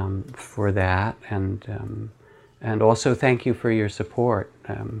for that, and also thank you for your support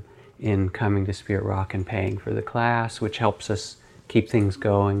in coming to Spirit Rock and paying for the class, which helps us keep things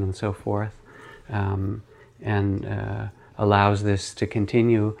going and so forth, and allows this to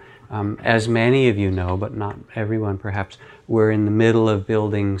continue. As many of you know, but not everyone perhaps, we're in the middle of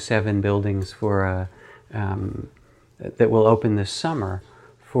building 7 buildings for that will open this summer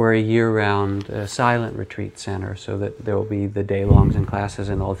for a year-round silent retreat center, so that there will be the day-longs and classes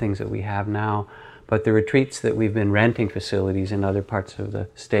and all the things that we have now. But the retreats that we've been renting facilities in other parts of the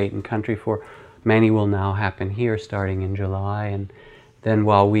state and country for, many will now happen here starting in July. And then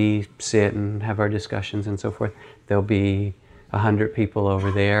while we sit and have our discussions and so forth, there'll be 100 people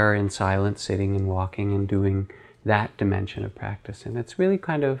over there in silence, sitting and walking and doing that dimension of practice. And it's really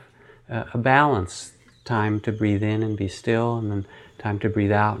kind of a balance, time to breathe in and be still, and then time to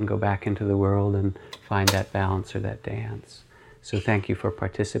breathe out and go back into the world and find that balance or that dance. So thank you for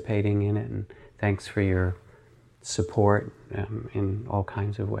participating in it, and thanks for your support in all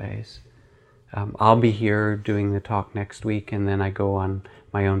kinds of ways. I'll be here doing the talk next week, and then I go on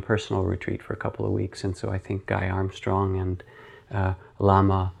my own personal retreat for a couple of weeks, and so I think Guy Armstrong and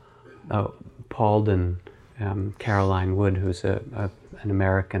Lama Paulden, Caroline Wood, who's an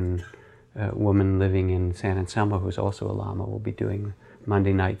American woman living in San Anselmo, who's also a Lama, will be doing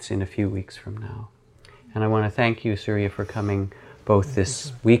Monday nights in a few weeks from now. And I want to thank you, Surya, for coming both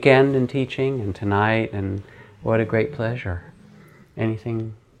this weekend and teaching and tonight, and what a great pleasure.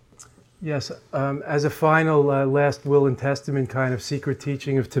 Anything? Yes, as a final last will and testament kind of secret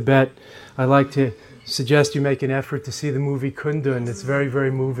teaching of Tibet, I'd like to suggest you make an effort to see the movie Kundun. It's very,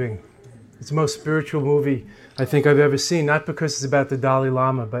 very moving. It's the most spiritual movie I think I've ever seen, not because it's about the Dalai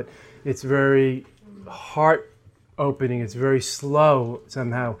Lama, but it's very heart-opening. It's very slow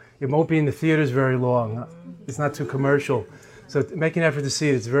somehow. It won't be in the theaters very long. It's not too commercial. So make an effort to see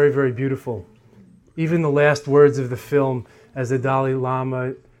it. It's very, very beautiful. Even the last words of the film, as the Dalai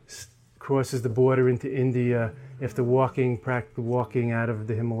Lama crosses the border into India after practically walking out of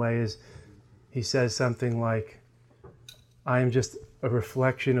the Himalayas, he says something like, "I am just a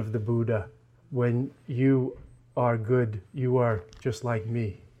reflection of the Buddha. When you are good, you are just like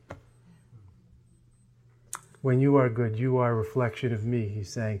me. When you are good, you are a reflection of me," he's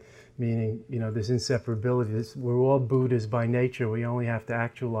saying, meaning, this inseparability. We're all Buddhas by nature. We only have to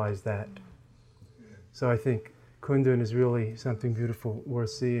actualize that. So I think Kundun is really something beautiful worth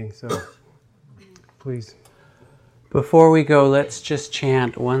seeing. So please. Before we go, let's just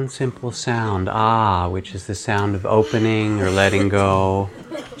chant one simple sound, ah, which is the sound of opening or letting go,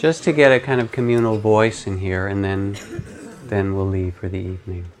 just to get a kind of communal voice in here, and then we'll leave for the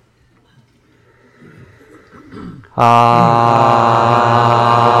evening.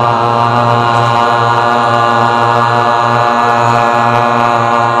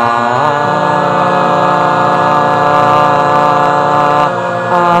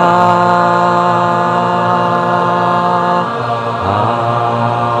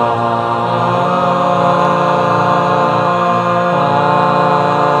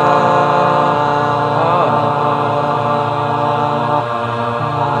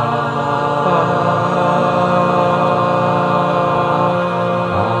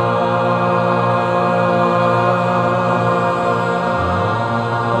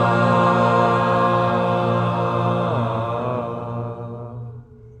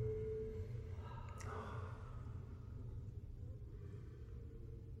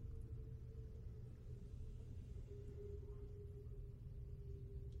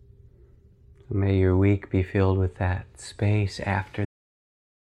 May your week be filled with that space after.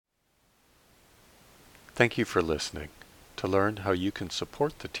 Thank you for listening. To learn how you can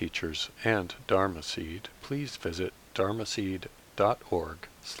support the teachers and Dharma Seed, please visit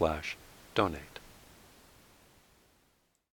dharmaseed.org/donate.